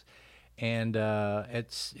things. And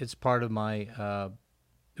it's part of my...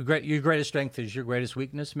 your greatest strength is your greatest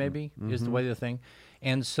weakness, maybe, is the way the thing.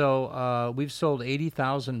 And so we've sold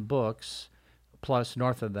 80,000 books, plus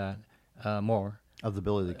north of that, more. Of the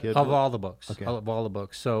Billy the Kid? Of all the books. Okay. Of all the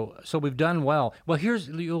books. So we've done well. Well,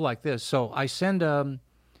 you'll like this. So I send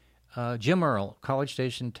Jim Earl, College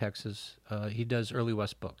Station, Texas. He does Early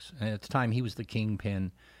West books. And at the time, he was the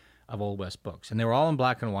kingpin of Old West books. And they were all in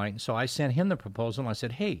black and white. And so I sent him the proposal, and I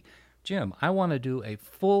said, hey, Jim, I want to do a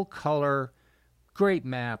full-color, great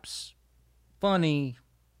maps, funny,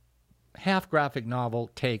 half-graphic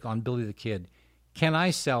novel take on Billy the Kid. Can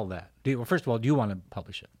I sell that? Well, first of all, do you want to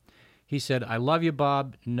publish it? He said, I love you,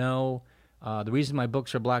 Bob. No. The reason my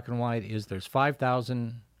books are black and white is there's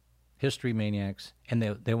 5,000 history maniacs, and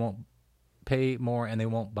they won't pay more and they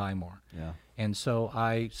won't buy more. Yeah. And so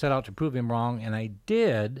I set out to prove him wrong, and I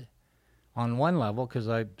did on one level because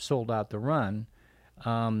I sold out the run.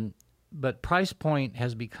 But price point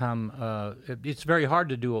has become, it's very hard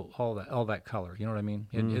to do all that color. You know what I mean?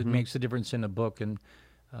 It makes a difference in a book and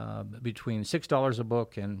between $6 a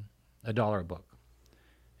book and $1 a book.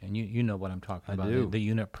 And you know what I'm talking about. I do. The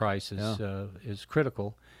unit price is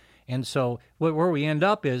critical. And so where we end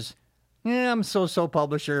up is, yeah, I'm so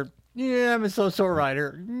publisher. Yeah, I'm a so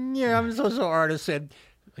writer. Yeah, I'm a so artist. And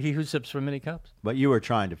he who sips from many cups. But you were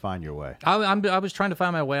trying to find your way. I was trying to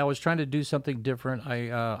find my way. I was trying to do something different.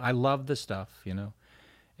 I love the stuff, you know.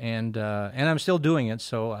 And I'm still doing it,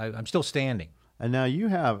 so I'm still standing. And now you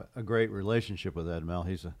have a great relationship with Ed Mell.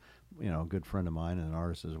 He's a good friend of mine and an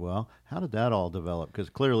artist as well. How did that all develop? Because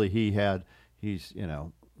clearly he's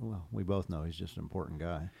well, we both know he's just an important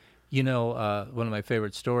guy. You know, one of my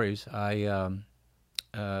favorite stories, Ed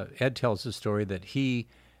tells the story that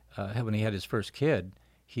when he had his first kid,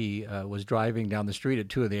 he was driving down the street at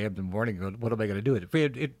 2 a.m. in the morning going, what am I going to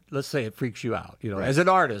do? Let's say it freaks you out, right. as an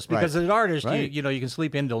artist. Because right. as an artist, right. you can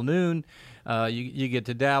sleep in till noon. You get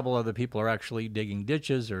to dabble. Other people are actually digging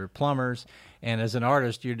ditches or plumbers. And as an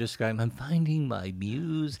artist, you're just going, I'm finding my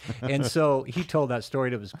muse. And so he told that story,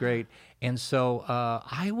 and it was great. And so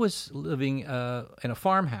I was living in a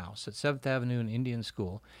farmhouse at 7th Avenue in Indian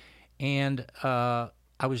School. And I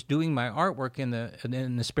was doing my artwork in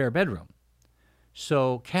the spare bedroom.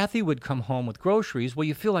 So Kathy would come home with groceries. Well,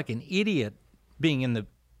 you feel like an idiot being in the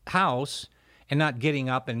house and not getting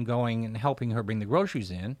up and going and helping her bring the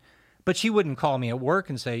groceries in. But she wouldn't call me at work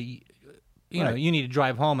and say, you know, Right. you need to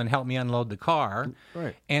drive home and help me unload the car.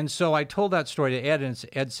 Right. And so I told that story to Ed, and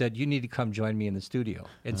Ed said, you need to come join me in the studio.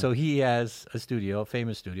 And so he has a studio, a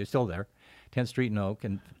famous studio, still there, 10th Street in Oak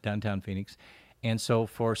in downtown Phoenix. And so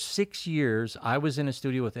for 6 years, I was in a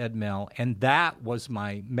studio with Ed Mell, and that was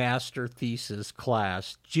my master thesis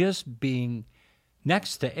class, just being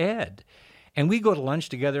next to Ed. And we'd go to lunch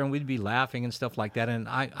together, and we'd be laughing and stuff like that. And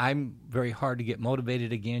I'm very hard to get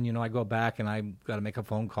motivated again. You know, I go back, and I've got to make a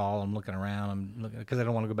phone call. I'm looking around because I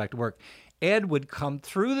don't want to go back to work. Ed would come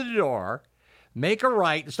through the door, make a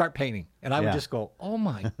right, and start painting. And I would Yeah. just go, oh,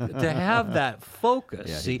 my, to have that focus.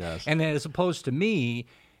 Yeah, he see? does. And then as opposed to me,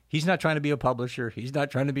 he's not trying to be a publisher. He's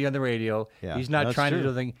not trying to be on the radio. Yeah, He's not that's trying to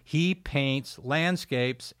true. do anything. He paints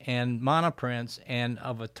landscapes and monoprints and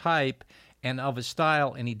of a type and of a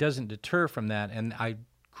style, and he doesn't deter from that. And I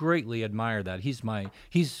greatly admire that. He's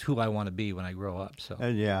who I want to be when I grow up. So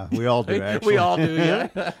And yeah, we all do, actually. we all do,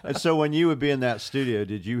 yeah. And so when you would be in that studio,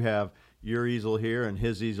 did you have your easel here and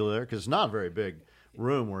his easel there? Because it's not a very big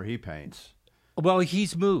room where he paints. Well,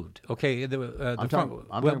 he's moved. Okay, the I'm front-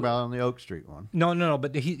 talking about on the Oak Street one. No.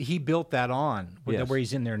 But he built that on Yes. where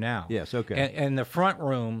he's in there now. Yes, okay. And the front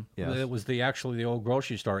room, Yes. it was actually the old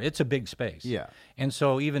grocery store. It's a big space. Yeah. And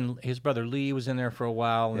so even his brother Lee was in there for a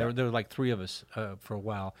while. And Yeah. there were like three of us for a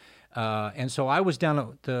while. And so I was down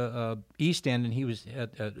at the east end, and he was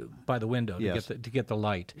by the window Yes. to get the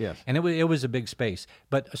light. Yes. And it was a big space.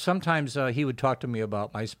 But sometimes he would talk to me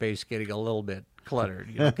about my space getting a little bit cluttered,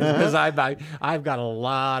 because I've got a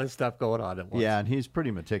lot of stuff going on at once. Yeah, and he's pretty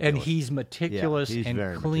meticulous. And he's meticulous he's and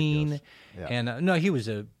very clean. meticulous. Yeah. And no, he was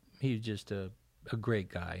just a great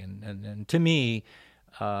guy. And to me,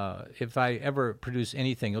 if I ever produce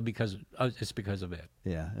anything, it's because of it.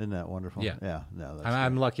 Yeah, isn't that wonderful? Yeah. Yeah, no, that's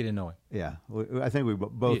I'm lucky to know him. yeah. I think we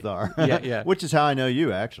both are. Yeah. Which is how I know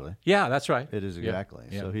you, actually. Yeah, that's right. It is Yeah, exactly.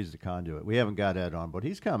 yeah. So he's the conduit. We haven't got Ed on, but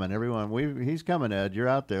he's coming. Everyone, he's coming. Ed, you're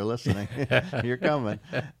out there listening. You're coming.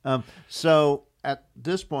 So at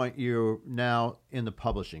this point, you're now in the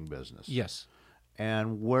publishing business. Yes.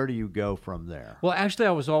 And where do you go from there? Well, actually,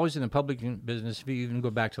 I was always in the publishing business. If you even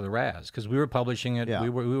go back to the Raz, because we were publishing it, Yeah. we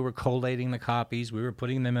were collating the copies, we were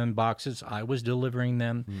putting them in boxes. I was delivering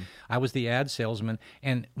them. I was the ad salesman.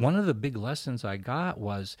 And one of the big lessons I got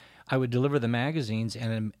was I would deliver the magazines,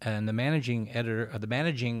 and the managing editor, the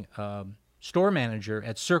managing store manager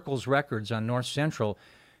at Circles Records on North Central,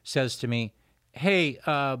 says to me, "Hey,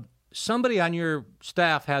 somebody on your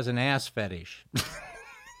staff has an ass fetish."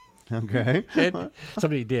 Okay.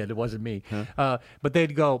 Somebody did. It wasn't me. But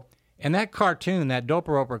they'd go, and that cartoon, that Doper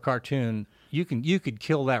Roper cartoon, you could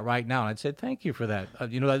kill that right now. And I'd say, thank you for that.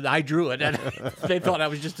 I drew it. And they thought I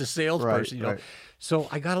was just a salesperson. Right. So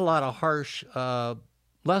I got a lot of harsh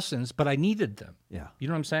lessons, but I needed them. Yeah. You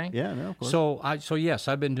know what I'm saying? Yeah, no, of course. So yes,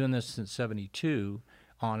 I've been doing this since '72.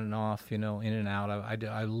 On and off, in and out.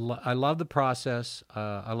 I love the process.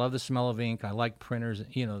 I love the smell of ink. I like printers.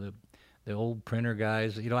 The old printer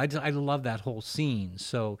guys. I love that whole scene.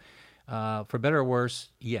 So, for better or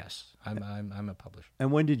worse, yes, I'm a publisher.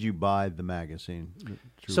 And when did you buy the magazine,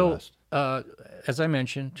 True So, West? as I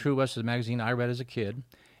mentioned, True West is a magazine I read as a kid,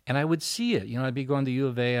 and I would see it. I'd be going to U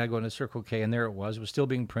of A, I'd go into Circle K, and there it was. It was still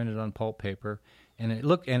being printed on pulp paper, and it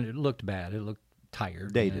looked bad. It looked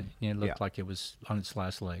tired, Dated. It looked Yeah. like it was on its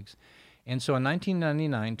last legs. And so in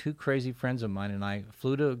 1999, two crazy friends of mine and I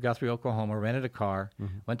flew to Guthrie, Oklahoma, rented a car,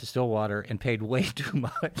 went to Stillwater, and paid way too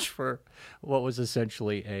much for what was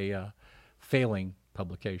essentially a failing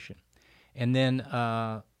publication. And then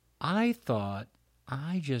I thought,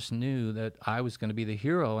 I just knew that I was going to be the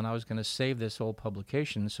hero and I was going to save this old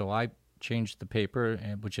publication. So I changed the paper,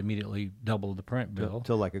 which immediately doubled the print bill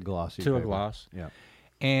To like a glossy to a paper. gloss. Yeah.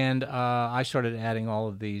 And I started adding all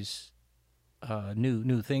of these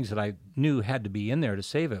new things that I knew had to be in there to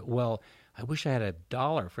save it. Well, I wish I had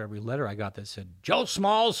 $1 for every letter I got that said, "Joe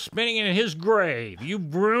Small's spinning in his grave.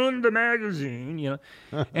 You've ruined the magazine,"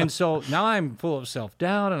 And so now I'm full of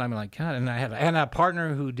self-doubt, and I'm like, God, and I had a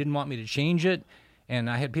partner who didn't want me to change it. And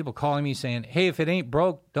I had people calling me saying, "Hey, if it ain't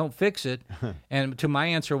broke, don't fix it." And to my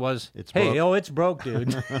answer was, It's "Hey, broke." it's broke,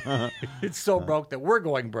 dude. It's so broke that we're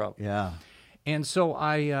going broke." Yeah. And so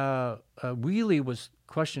I really was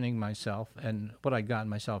questioning myself and what I'd gotten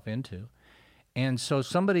myself into. And so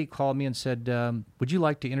somebody called me and said, "Would you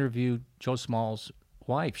like to interview Joe Small's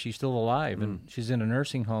wife? She's still alive, and she's in a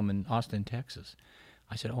nursing home in Austin, Texas."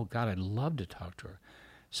 I said, "Oh, God, I'd love to talk to her."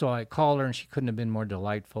 So I called her, and she couldn't have been more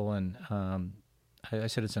delightful. And I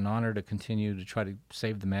said, "It's an honor to continue to try to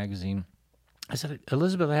save the magazine." I said,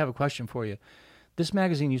 "Elizabeth, I have a question for you. This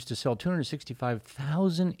magazine used to sell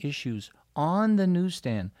 265,000 issues on the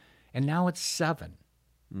newsstand, and now it's 7.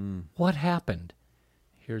 What happened?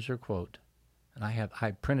 Here's her quote, and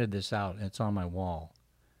I printed this out, and it's on my wall.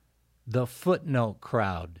 The footnote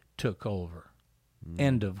crowd took over.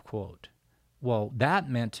 End of quote. Well, that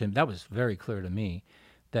was very clear to me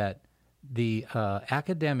that the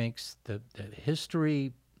academics, the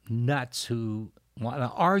history nuts who want to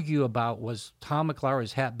argue about was Tom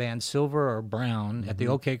McLaury's hat band silver or brown at the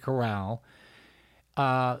OK Corral,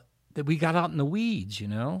 that we got out in the weeds, you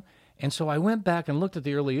know? And so I went back and looked at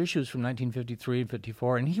the early issues from 1953 and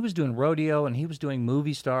 54, and he was doing rodeo and he was doing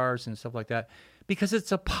movie stars and stuff like that because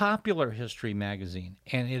it's a popular history magazine,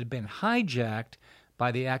 and it had been hijacked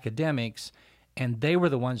by the academics, and they were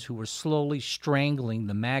the ones who were slowly strangling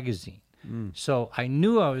the magazine. So I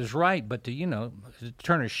knew I was right, but to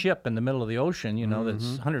turn a ship in the middle of the ocean,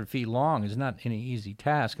 that's 100 feet long is not any easy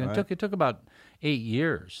task. And it took about 8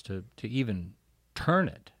 years to even turn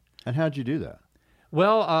it. And how'd you do that?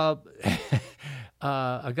 Well,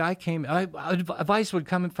 a guy came. Advice would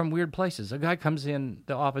come in from weird places. A guy comes in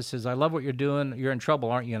the office, says, "I love what you're doing. You're in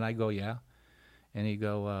trouble, aren't you?" And I go, "Yeah." And he'd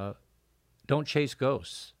go, "Don't chase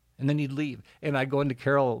ghosts." And then he'd leave. And I'd go into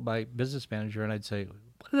Carol, my business manager, and I'd say,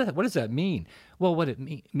 What does that mean? Well, what it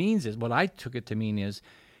means is, what I took it to mean is,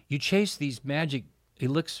 you chase these magic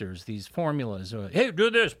elixirs, these formulas. Or, hey,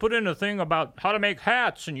 do this, put in a thing about how to make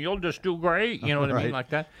hats, and you'll just do great. You know what I mean, like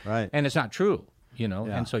that. Right. And it's not true, Yeah.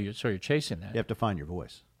 And so you're chasing that. You have to find your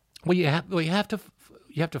voice. Well, you have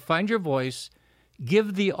to find your voice,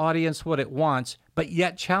 give the audience what it wants, but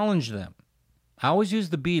yet challenge them. I always use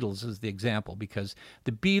the Beatles as the example because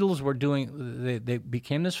the Beatles were they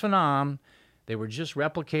became this phenomenon. They were just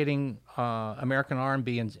replicating American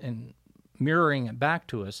R&B and mirroring it back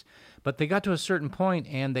to us. But they got to a certain point,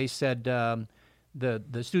 and they said, the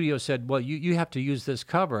studio said, "Well, you have to use this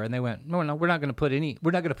cover." And they went, "No, we're not going to put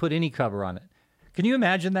any cover on it." Can you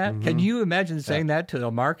imagine that? Can you imagine saying that to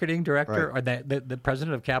a marketing director or the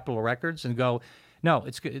president of Capitol Records and go, "No,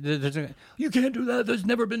 you can't do that. There's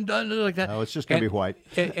never been done like that." No, it's just going to be white.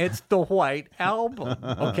 It's the White Album.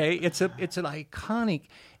 Okay, it's an iconic,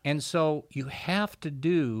 and so you have to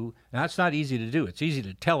do. And that's not easy to do. It's easy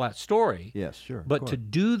to tell that story. Yes, sure. But to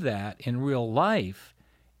do that in real life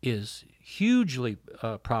is hugely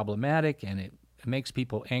problematic, and it makes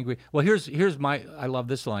people angry. Well, I love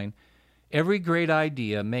this line. Every great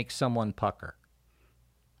idea makes someone pucker.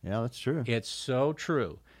 Yeah, that's true. It's so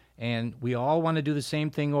true. And we all want to do the same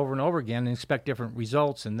thing over and over again and expect different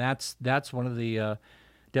results, and that's one of the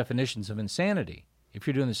definitions of insanity. If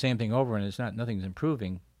you're doing the same thing over and nothing's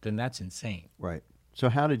improving, then that's insane. Right. So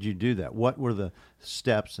how did you do that? What were the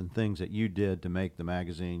steps and things that you did to make the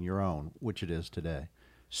magazine your own, which it is today?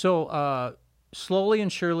 So slowly and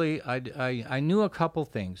surely, I knew a couple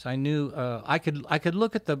things. I knew I could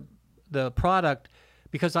look at the product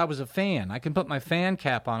because I was a fan. I can put my fan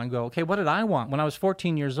cap on and go, okay, what did I want? When I was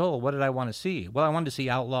 14 years old, what did I want to see? Well, I wanted to see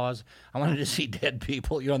outlaws. I wanted to see dead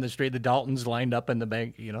people, on the street, the Daltons lined up in the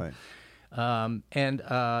bank, Right.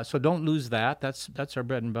 So don't lose that. That's our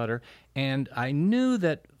bread and butter. And I knew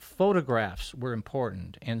that photographs were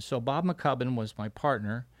important. And so Bob McCubbin was my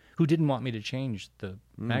partner, who didn't want me to change the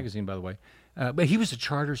magazine, by the way. But he was a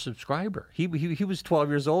charter subscriber. He was 12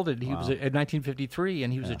 years old, and he was at 1953,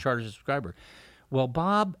 and he was a charter subscriber. Well,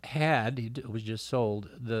 Bob was just sold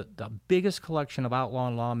the biggest collection of outlaw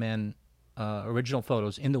and lawmen original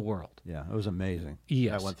photos in the world. Yeah, it was amazing.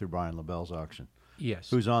 Yes. I went through Brian LaBelle's auction. Yes.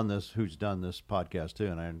 Who's done this podcast too,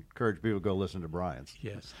 and I encourage people to go listen to Brian's.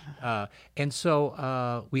 Yes. And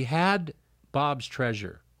so we had Bob's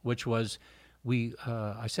Treasure, which was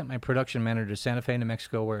I sent my production manager to Santa Fe, New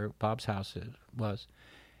Mexico, where Bob's house was,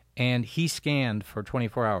 and he scanned for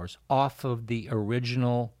 24 hours off of the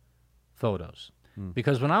original photos.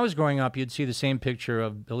 Because when I was growing up, you'd see the same picture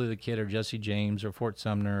of Billy the Kid or Jesse James or Fort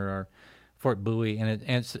Sumner or Fort Bowie,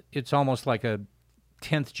 and it's almost like a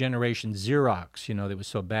 10th generation Xerox, that was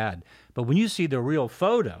so bad. But when you see the real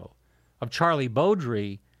photo of Charlie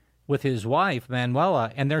Beaudry with his wife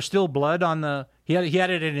Manuela, and there's still blood on he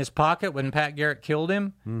had it in his pocket when Pat Garrett killed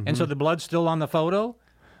him, and so the blood's still on the photo.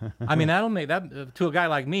 I mean, that'll make that to a guy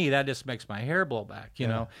like me, that just makes my hair blow back, you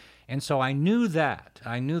know. And so I knew that.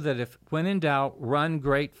 If when in doubt, run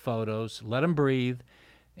great photos, let them breathe.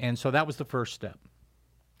 And so that was the first step.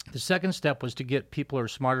 The second step was to get people who are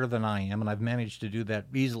smarter than I am, and I've managed to do that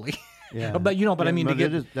easily. Yeah. But I mean,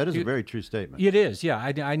 that is a very true statement. It is, yeah.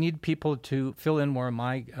 I need people to fill in where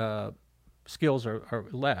my skills are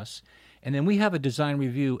less. And then we have a design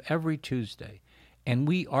review every Tuesday, and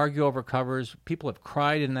we argue over covers. People have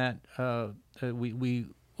cried in that. I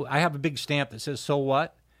have a big stamp that says "So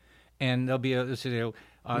what," and there'll be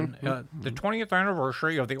on the 20th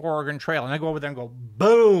anniversary of the Oregon Trail, and I go over there and go,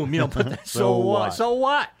 boom, put that, so what? So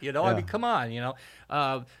what? I mean, come on,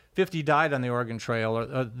 50 died on the Oregon Trail,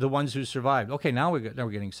 or the ones who survived. Okay, now we're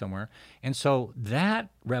getting somewhere. And so that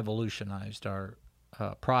revolutionized our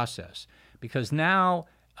process, because now,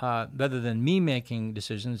 rather than me making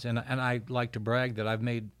decisions, and I like to brag that I've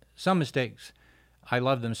made some mistakes. I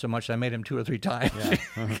love them so much I made them 2 or 3 times.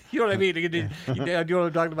 Yeah. You know what I mean? You know what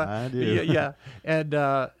I'm talking about? I do. Yeah.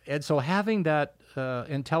 And so having that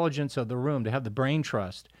intelligence of the room, to have the brain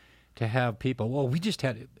trust, to have people. Well, we just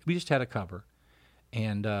had a cover,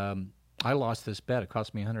 and I lost this bet. It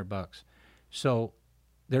cost me $100. So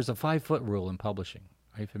there's a 5-foot rule in publishing.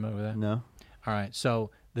 Are you familiar with that? No. All right.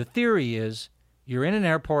 So the theory is, you're in an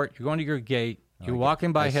airport, you're going to your gate, you're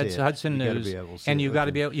walking by Hudson News, and you got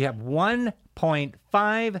to be able. You have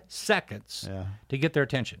 1.5 seconds to get their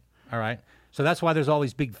attention. All right, so that's why there's all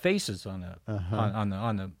these big faces on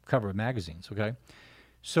the cover of magazines. Okay,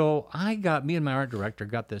 so me and my art director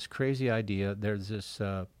got this crazy idea. There's this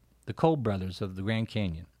the Cole brothers of the Grand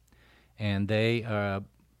Canyon, and they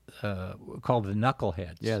called the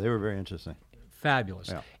Knuckleheads. Yeah, they were very interesting. Fabulous.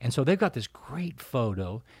 Yeah. And so they've got this great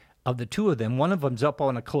photo of the two of them. One of them's up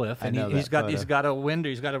on a cliff, and he's got a window.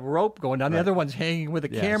 He's got a rope going down. Right. The other one's hanging with a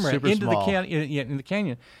camera into in the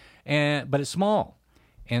canyon, but it's small.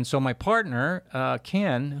 And so my partner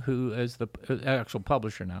Ken, who is the actual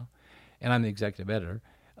publisher now, and I'm the executive editor,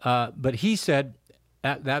 but he said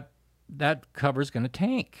that cover's going to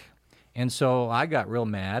tank. And so I got real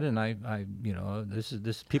mad, and I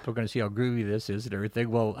this people are going to see how groovy this is and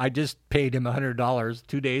everything. Well, I just paid him $100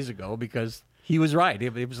 2 days ago because he was right.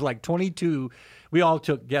 It was like 22. We all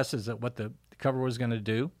took guesses at what the cover was going to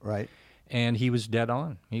do. Right. And he was dead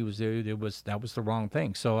on. That was the wrong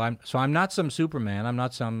thing. So I'm not some Superman. I'm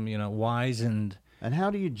not some wizened. And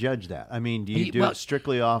how do you judge that? I mean, do you do it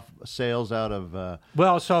strictly off sales out of?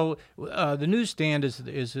 So the newsstand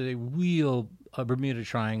is a real Bermuda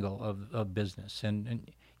Triangle of business, and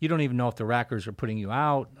you don't even know if the rackers are putting you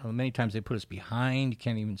out. Many times they put us behind. You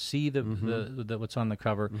can't even see the what's on the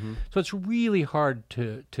cover. Mm-hmm. So it's really hard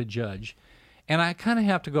to judge. And I kind of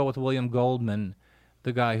have to go with William Goldman,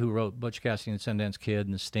 the guy who wrote Butch Cassidy and the Sundance Kid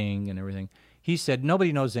and The Sting and everything. He said,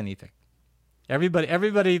 nobody knows anything.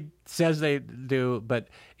 Everybody says they do, but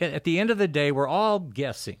at the end of the day, we're all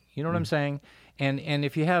guessing. You know what I'm saying? And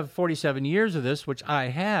if you have 47 years of this, which I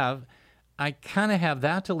have, I kind of have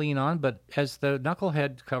that to lean on, but as the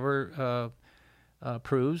Knucklehead cover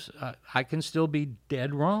proves, I can still be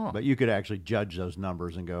dead wrong. But you could actually judge those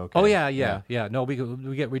numbers and go, okay. Oh, yeah. No, we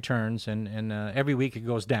get returns, and every week it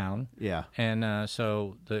goes down. Yeah. And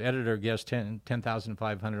so the editor guessed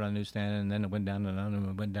 10,500 on the newsstand, and then it went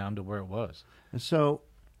down to where it was. And so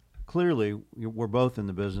clearly we're both in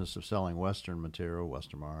the business of selling Western material,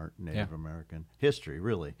 Western art, Native American history,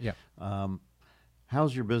 really. Yeah.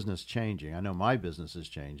 How's your business changing? I know my business is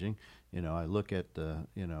changing. I look at the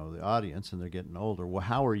audience, and they're getting older. Well,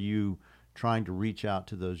 how are you trying to reach out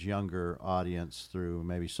to those younger audience through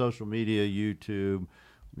maybe social media, YouTube?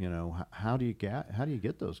 How do you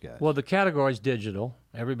get those guys? Well, the category is digital.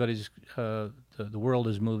 Everybody's the world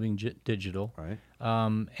is moving digital, right?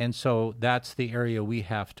 And so that's the area we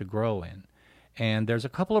have to grow in. And there's a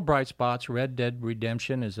couple of bright spots. Red Dead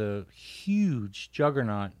Redemption is a huge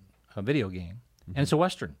juggernaut video game. And it's a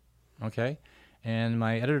Western, okay? And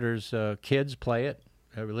my editor's kids play it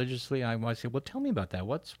religiously. I say, well, tell me about that.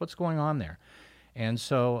 What's going on there? And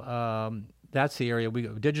so that's the area.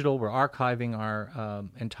 Digital, we're archiving our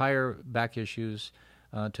entire back issues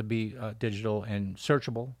to be digital and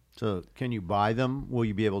searchable. So can you buy them? Will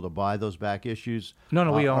you be able to buy those back issues?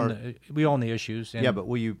 No, we own the issues. And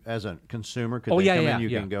will you, as a consumer, could they come in? You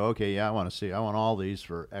can go, okay, I want all these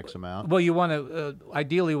for X amount. Well, you want to,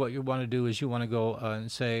 ideally what you want to do is you want to go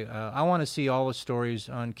and say, I want to see all the stories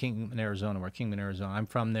on Kingman, Arizona. I'm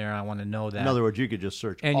from there. I want to know that. In other words, you could just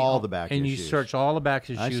search all the back issues. And you search all the back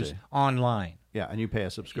issues online. Yeah, and you pay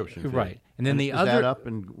a subscription fee. Right. And then is that up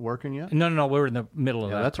and working yet? No, we're in the middle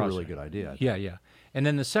of that that's process. A really good idea. Yeah. And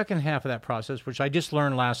then the second half of that process, which I just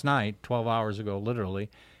learned last night, 12 hours ago, literally,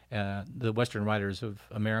 the Western Writers of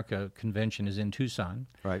America convention is in Tucson.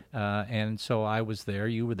 Right. And so I was there,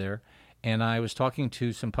 you were there, and I was talking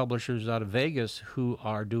to some publishers out of Vegas who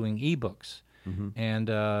are doing ebooks. Mm-hmm.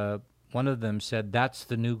 And one of them said, that's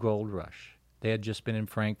the new gold rush. They had just been in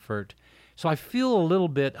Frankfurt. So I feel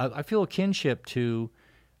I feel a kinship to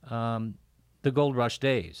the gold rush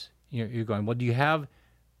days. You're going, well,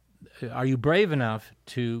 are you brave enough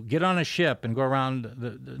to get on a ship and go around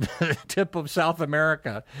the tip of South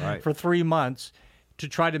America for 3 months to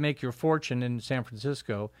try to make your fortune in San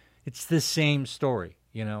Francisco? It's the same story.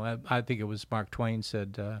 You know, I think it was Mark Twain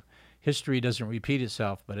said, history doesn't repeat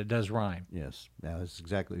itself, but it does rhyme. Yes, that's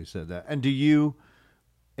exactly who said that. And do you?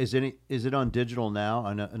 Is it on digital now?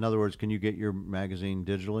 In other words, can you get your magazine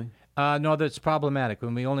digitally? No, that's problematic.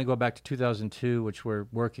 When we only go back to 2002, which we're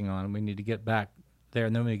working on, we need to get back there,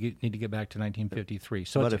 and then we need to get back to 1953.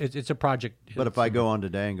 So it's a project. But if I go on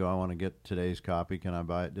today and go, I want to get today's copy, can I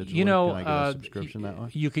buy it digitally? You know, can I get a subscription that way?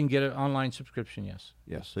 You can get an online subscription, yes.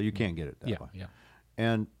 Yes, so you can get it that way. Yeah.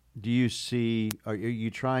 And do you see, are you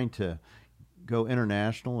trying to go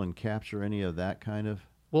international and capture any of that kind of?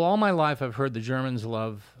 Well, all my life I've heard the Germans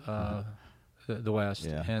love the West,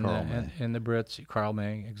 Yeah, and Karl May. and the Brits, Karl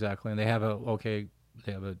May, exactly. And they have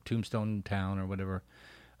a Tombstone Town or whatever,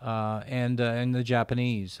 and the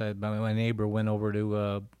Japanese. My neighbor went over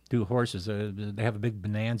to do horses. They have a big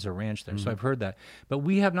Bonanza ranch there, so I've heard that. But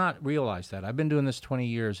we have not realized that. I've been doing this 20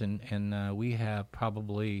 years, and we have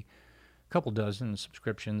probably a couple dozen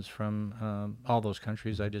subscriptions from all those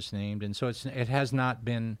countries I just named, and so it has not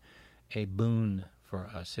been a boon for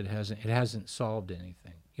us. It hasn't solved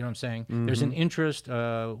anything. You know what I'm saying? There's an interest.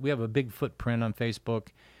 We have a big footprint on Facebook,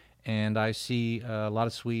 and I see a lot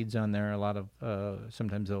of Swedes on there. A lot of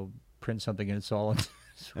sometimes they'll print something and it's all in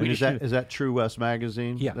Swedish. And is that True West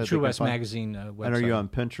Magazine? Yeah, that True they can West find? Magazine website. And are you on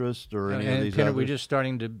Pinterest or any of these others? We're just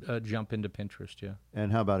starting to jump into Pinterest, yeah.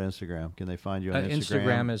 And how about Instagram? Can they find you on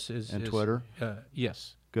Instagram is and Twitter?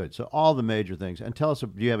 Yes. Good. So all the major things. And tell us, do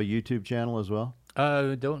you have a YouTube channel as well?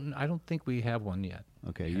 I don't think we have one yet.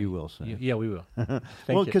 Okay, you will soon. Yeah, we will.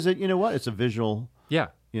 Well, because you know what? It's a visual Yeah.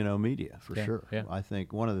 media for sure. Yeah. I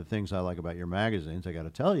think one of the things I like about your magazines, I got to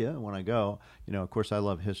tell you, when I go, of course I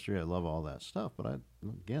love history, I love all that stuff, but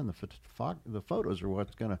the photos are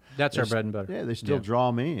what's going to. That's our bread and butter. Yeah, they still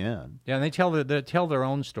draw me in. Yeah, and they tell their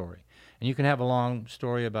own story, and you can have a long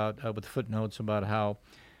story about with footnotes about how.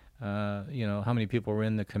 How many people were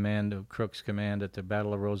in the command of Crook's command at the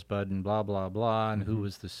Battle of Rosebud and blah, blah, blah, and who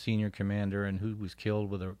was the senior commander and who was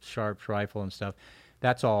killed with a Sharps rifle and stuff.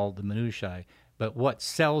 That's all the minutiae. But what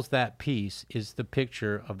sells that piece is the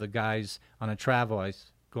picture of the guys on a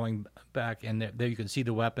travois going back, and there you can see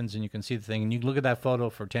the weapons and you can see the thing, and you can look at that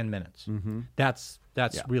photo for 10 minutes. Mm-hmm. That's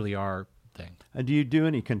really our thing. And do you do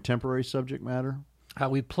any contemporary subject matter?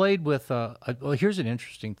 We played with, well, here's an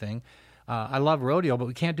interesting thing. I love rodeo, but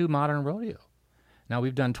we can't do modern rodeo. Now,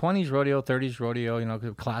 we've done 20s rodeo, 30s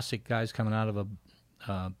rodeo, classic guys coming out of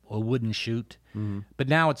a wooden chute. Mm-hmm. But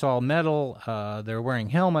now it's all metal. They're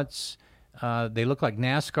wearing helmets. They look like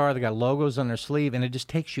NASCAR. They got logos on their sleeve, and it just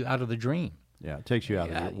takes you out of the dream. Yeah, it takes you out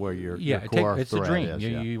of where your core it's a dream. Is,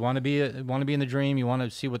 you want to be in the dream. You want to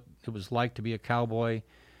see what it was like to be a cowboy,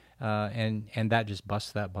 and that just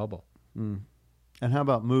busts that bubble. Mm. And how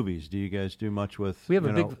about movies? Do you guys do much with? We have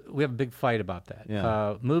a big fight about that.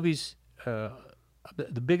 Yeah. Movies,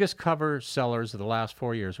 the biggest cover sellers of the last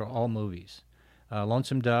 4 years are all movies.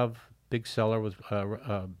 Lonesome Dove, big seller with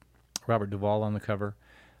Robert Duvall on the cover.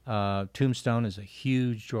 Tombstone is a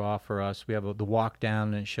huge draw for us. We have the walk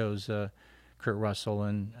down, and it shows Kurt Russell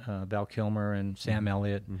and Val Kilmer and Sam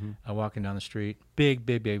Elliott walking down the street.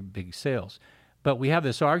 Big sales. But we have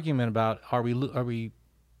this argument about are we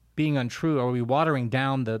being untrue? Are we watering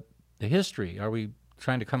down the history? Are we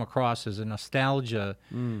trying to come across as a nostalgia?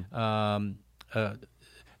 The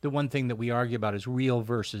one thing that we argue about is real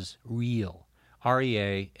versus real,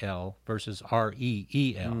 REAL versus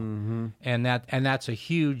REEL, and that's a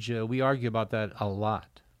huge. We argue about that a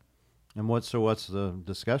lot. And what's the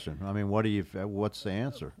discussion? I mean, what's the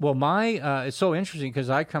answer? Well, it's so interesting because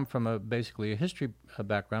I come from basically a history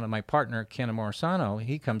background, and my partner Ken Amorisano,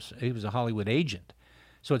 he was a Hollywood agent.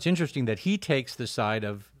 So it's interesting that he takes the side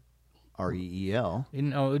of REEL.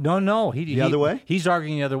 No. The other way? He's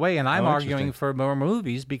arguing the other way, and I'm arguing for more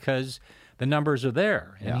movies because the numbers are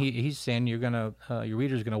there. And he's saying your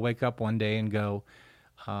reader's gonna wake up one day and go,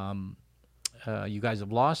 you guys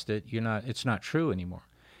have lost it. It's not true anymore.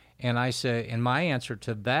 And I say, and my answer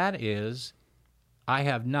to that is, I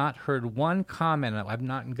have not heard one comment. I've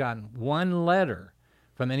not gotten one letter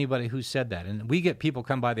from anybody who said that. And we get people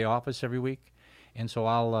come by the office every week. And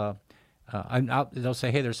so they'll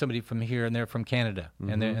say, hey, there's somebody from here, and they're from Canada,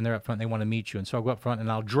 and they're up front. They want to meet you. And so I'll go up front,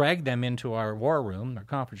 and I'll drag them into our war room, our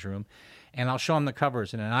conference room, and I'll show them the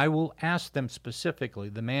covers. And I will ask them specifically,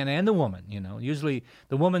 the man and the woman, Usually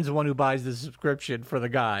the woman's the one who buys the subscription for the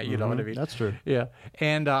guy, you know what I mean? That's true. Yeah.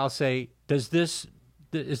 And I'll say, is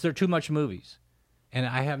there too much movies? And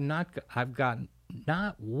I've gotten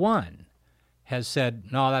not one has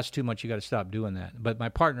said, no, that's too much, you got to stop doing that. But my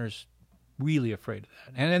partner's really afraid of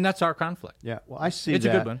that, and that's our conflict. Yeah, well, I see it's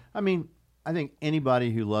that. a good one. I mean, I think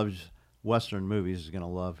anybody who loves Western movies is going to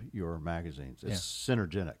love your magazines. It's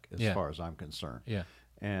synergetic as far as I'm concerned. Yeah.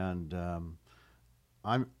 And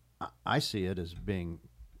I see it as being,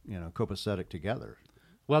 copacetic together.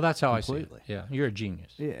 Well, that's how Completely. I see it. Yeah, you're a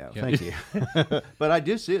genius. Yeah, thank you. But I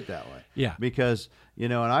do see it that way. Yeah. Because,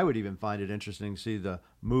 and I would even find it interesting to see the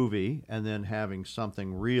movie and then having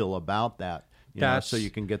something real about that, so you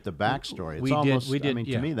can get the backstory.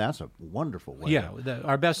 It's to me, that's a wonderful way. Yeah,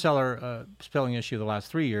 our bestseller spelling issue the last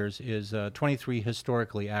 3 years is 23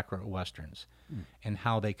 historically accurate Westerns and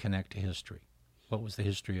how they connect to history. What was the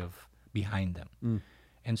history behind them?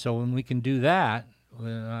 And so when we can do that,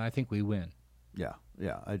 I think we win. Yeah,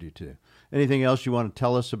 I do too. Anything else you want to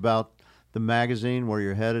tell us about the magazine, where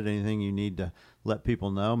you're headed? Anything you need to let people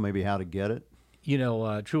know, maybe how to get it?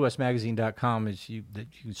 TrueWestMagazine.com you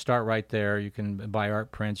can start right there. You can buy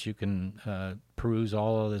art prints. You can peruse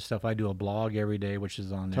all of this stuff. I do a blog every day, which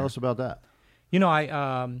is on there. Tell us about that.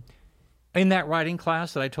 I in that writing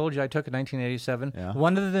class that I told you I took in 1987,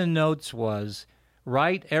 one of the notes was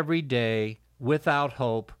write every day without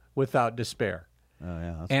hope, without despair. Oh,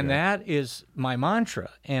 yeah, that's and great. That is my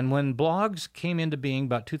mantra. And when blogs came into being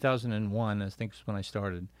about 2001, I think is when I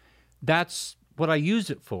started, that's what I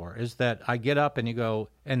use it for, is that I get up and you go,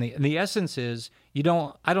 and the essence is, I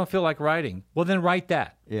don't feel like writing. Well, then write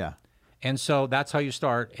that. Yeah. And so that's how you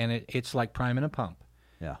start, and it's like priming a pump.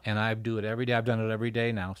 Yeah. And I do it every day. I've done it every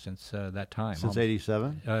day now since that time. Since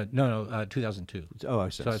 87? No, 2002. Oh, I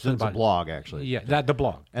see. So Since the blog, actually. Yeah, the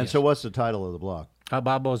blog. And so what's the title of the blog?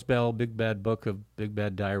 Bob Bell, Big Bad Book of Big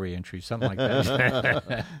Bad Diary Entries, something like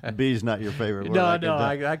that. B's not your favorite word.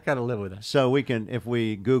 I kind of live with that. So we can, if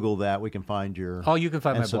we Google that, we can find your. Oh, you can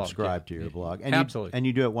find my blog. And subscribe to your blog. And absolutely. And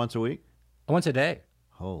you do it once a week? Once a day.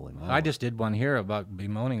 Holy moly. I just did one here about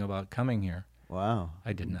bemoaning about coming here. Wow.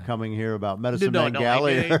 I did not. Coming here about Medicine Man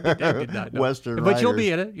Galley. I did not. Western But writers. you'll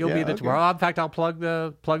be at it. You'll be at it tomorrow. In fact, I'll plug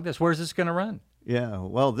this. Where's this going to run? Yeah,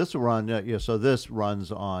 well, this will run. So this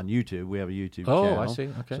runs on YouTube. We have a YouTube channel. Oh, I see.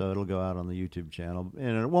 Okay. So it'll go out on the YouTube channel,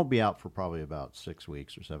 and it won't be out for probably about 6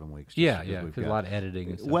 weeks or 7 weeks. Yeah, because a lot of editing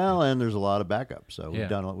and stuff. Well, and there's a lot of backup. So we've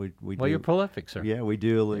done. Well, you're prolific, sir. Yeah, we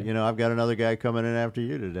do. Yeah. I've got another guy coming in after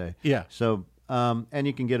you today. Yeah. So, and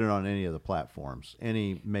you can get it on any of the platforms,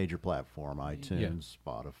 any major platform, iTunes,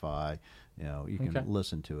 Spotify. You can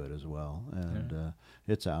listen to it as well, and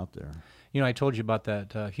it's out there. I told you about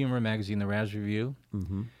that humor magazine, the Raz Review.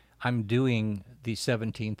 Mm-hmm. I'm doing the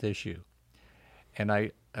 17th issue, and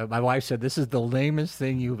my wife said, "This is the lamest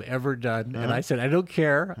thing you've ever done," and I said, "I don't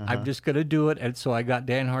care. I'm just going to do it." And so I got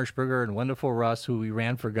Dan Harshberger and Wonderful Russ, who we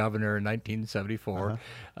ran for governor in 1974.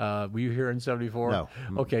 Were you here in 74? No.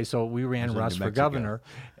 Okay, so we ran Russ for governor,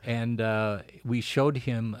 and we showed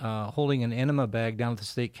him holding an enema bag down at the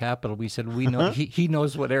state capitol. We said, "We know he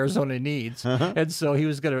knows what Arizona needs," and so he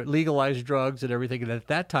was going to legalize drugs and everything. And at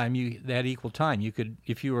that time, they had equal time. You could,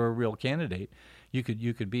 if you were a real candidate. You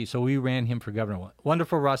could be. So we ran him for governor.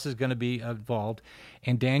 Wonderful Russ is going to be involved,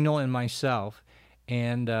 and Daniel and myself,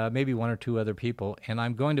 and maybe one or two other people. And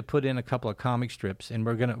I'm going to put in a couple of comic strips, and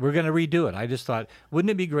we're gonna redo it. I just thought, wouldn't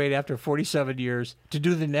it be great after 47 years to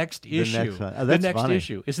do the next issue? The next funny.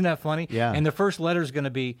 Issue. Isn't that funny? Yeah. And the first letter is going to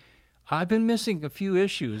be, I've been missing a few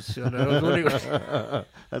issues. That's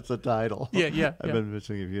the title. Yeah. I've been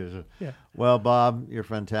missing a few issues. Yeah. Well, Bob, you're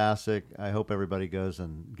fantastic. I hope everybody goes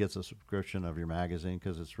and gets a subscription of your magazine,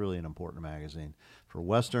 because it's really an important magazine for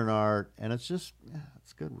Western art, and it's just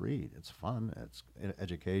it's a good read. It's fun. It's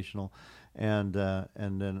educational, and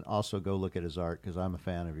then also go look at his art, because I'm a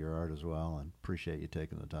fan of your art as well, and appreciate you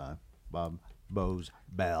taking the time, Bob Bose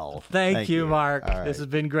Bell. Thank you, Mark. Right. This has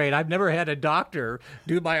been great. I've never had a doctor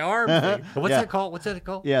do my arm thing. What's that called? What's that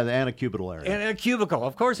called? Yeah, the anacubital area. And a cubicle.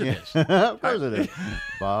 Of course it is. Of course it is.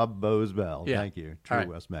 Bob Bose Bell. Yeah. Thank you. True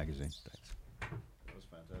West Magazine. Thanks. That was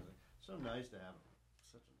fantastic. So nice to have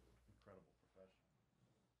such an incredible professional.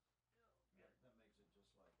 That makes it just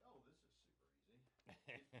like, oh, this is super easy.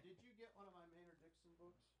 Did you get one of my Maynard Dixon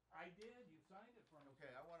books? I did. You signed it for me.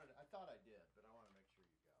 Okay, I thought I did, but I want to make sure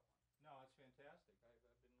you got one. No, it's fantastic.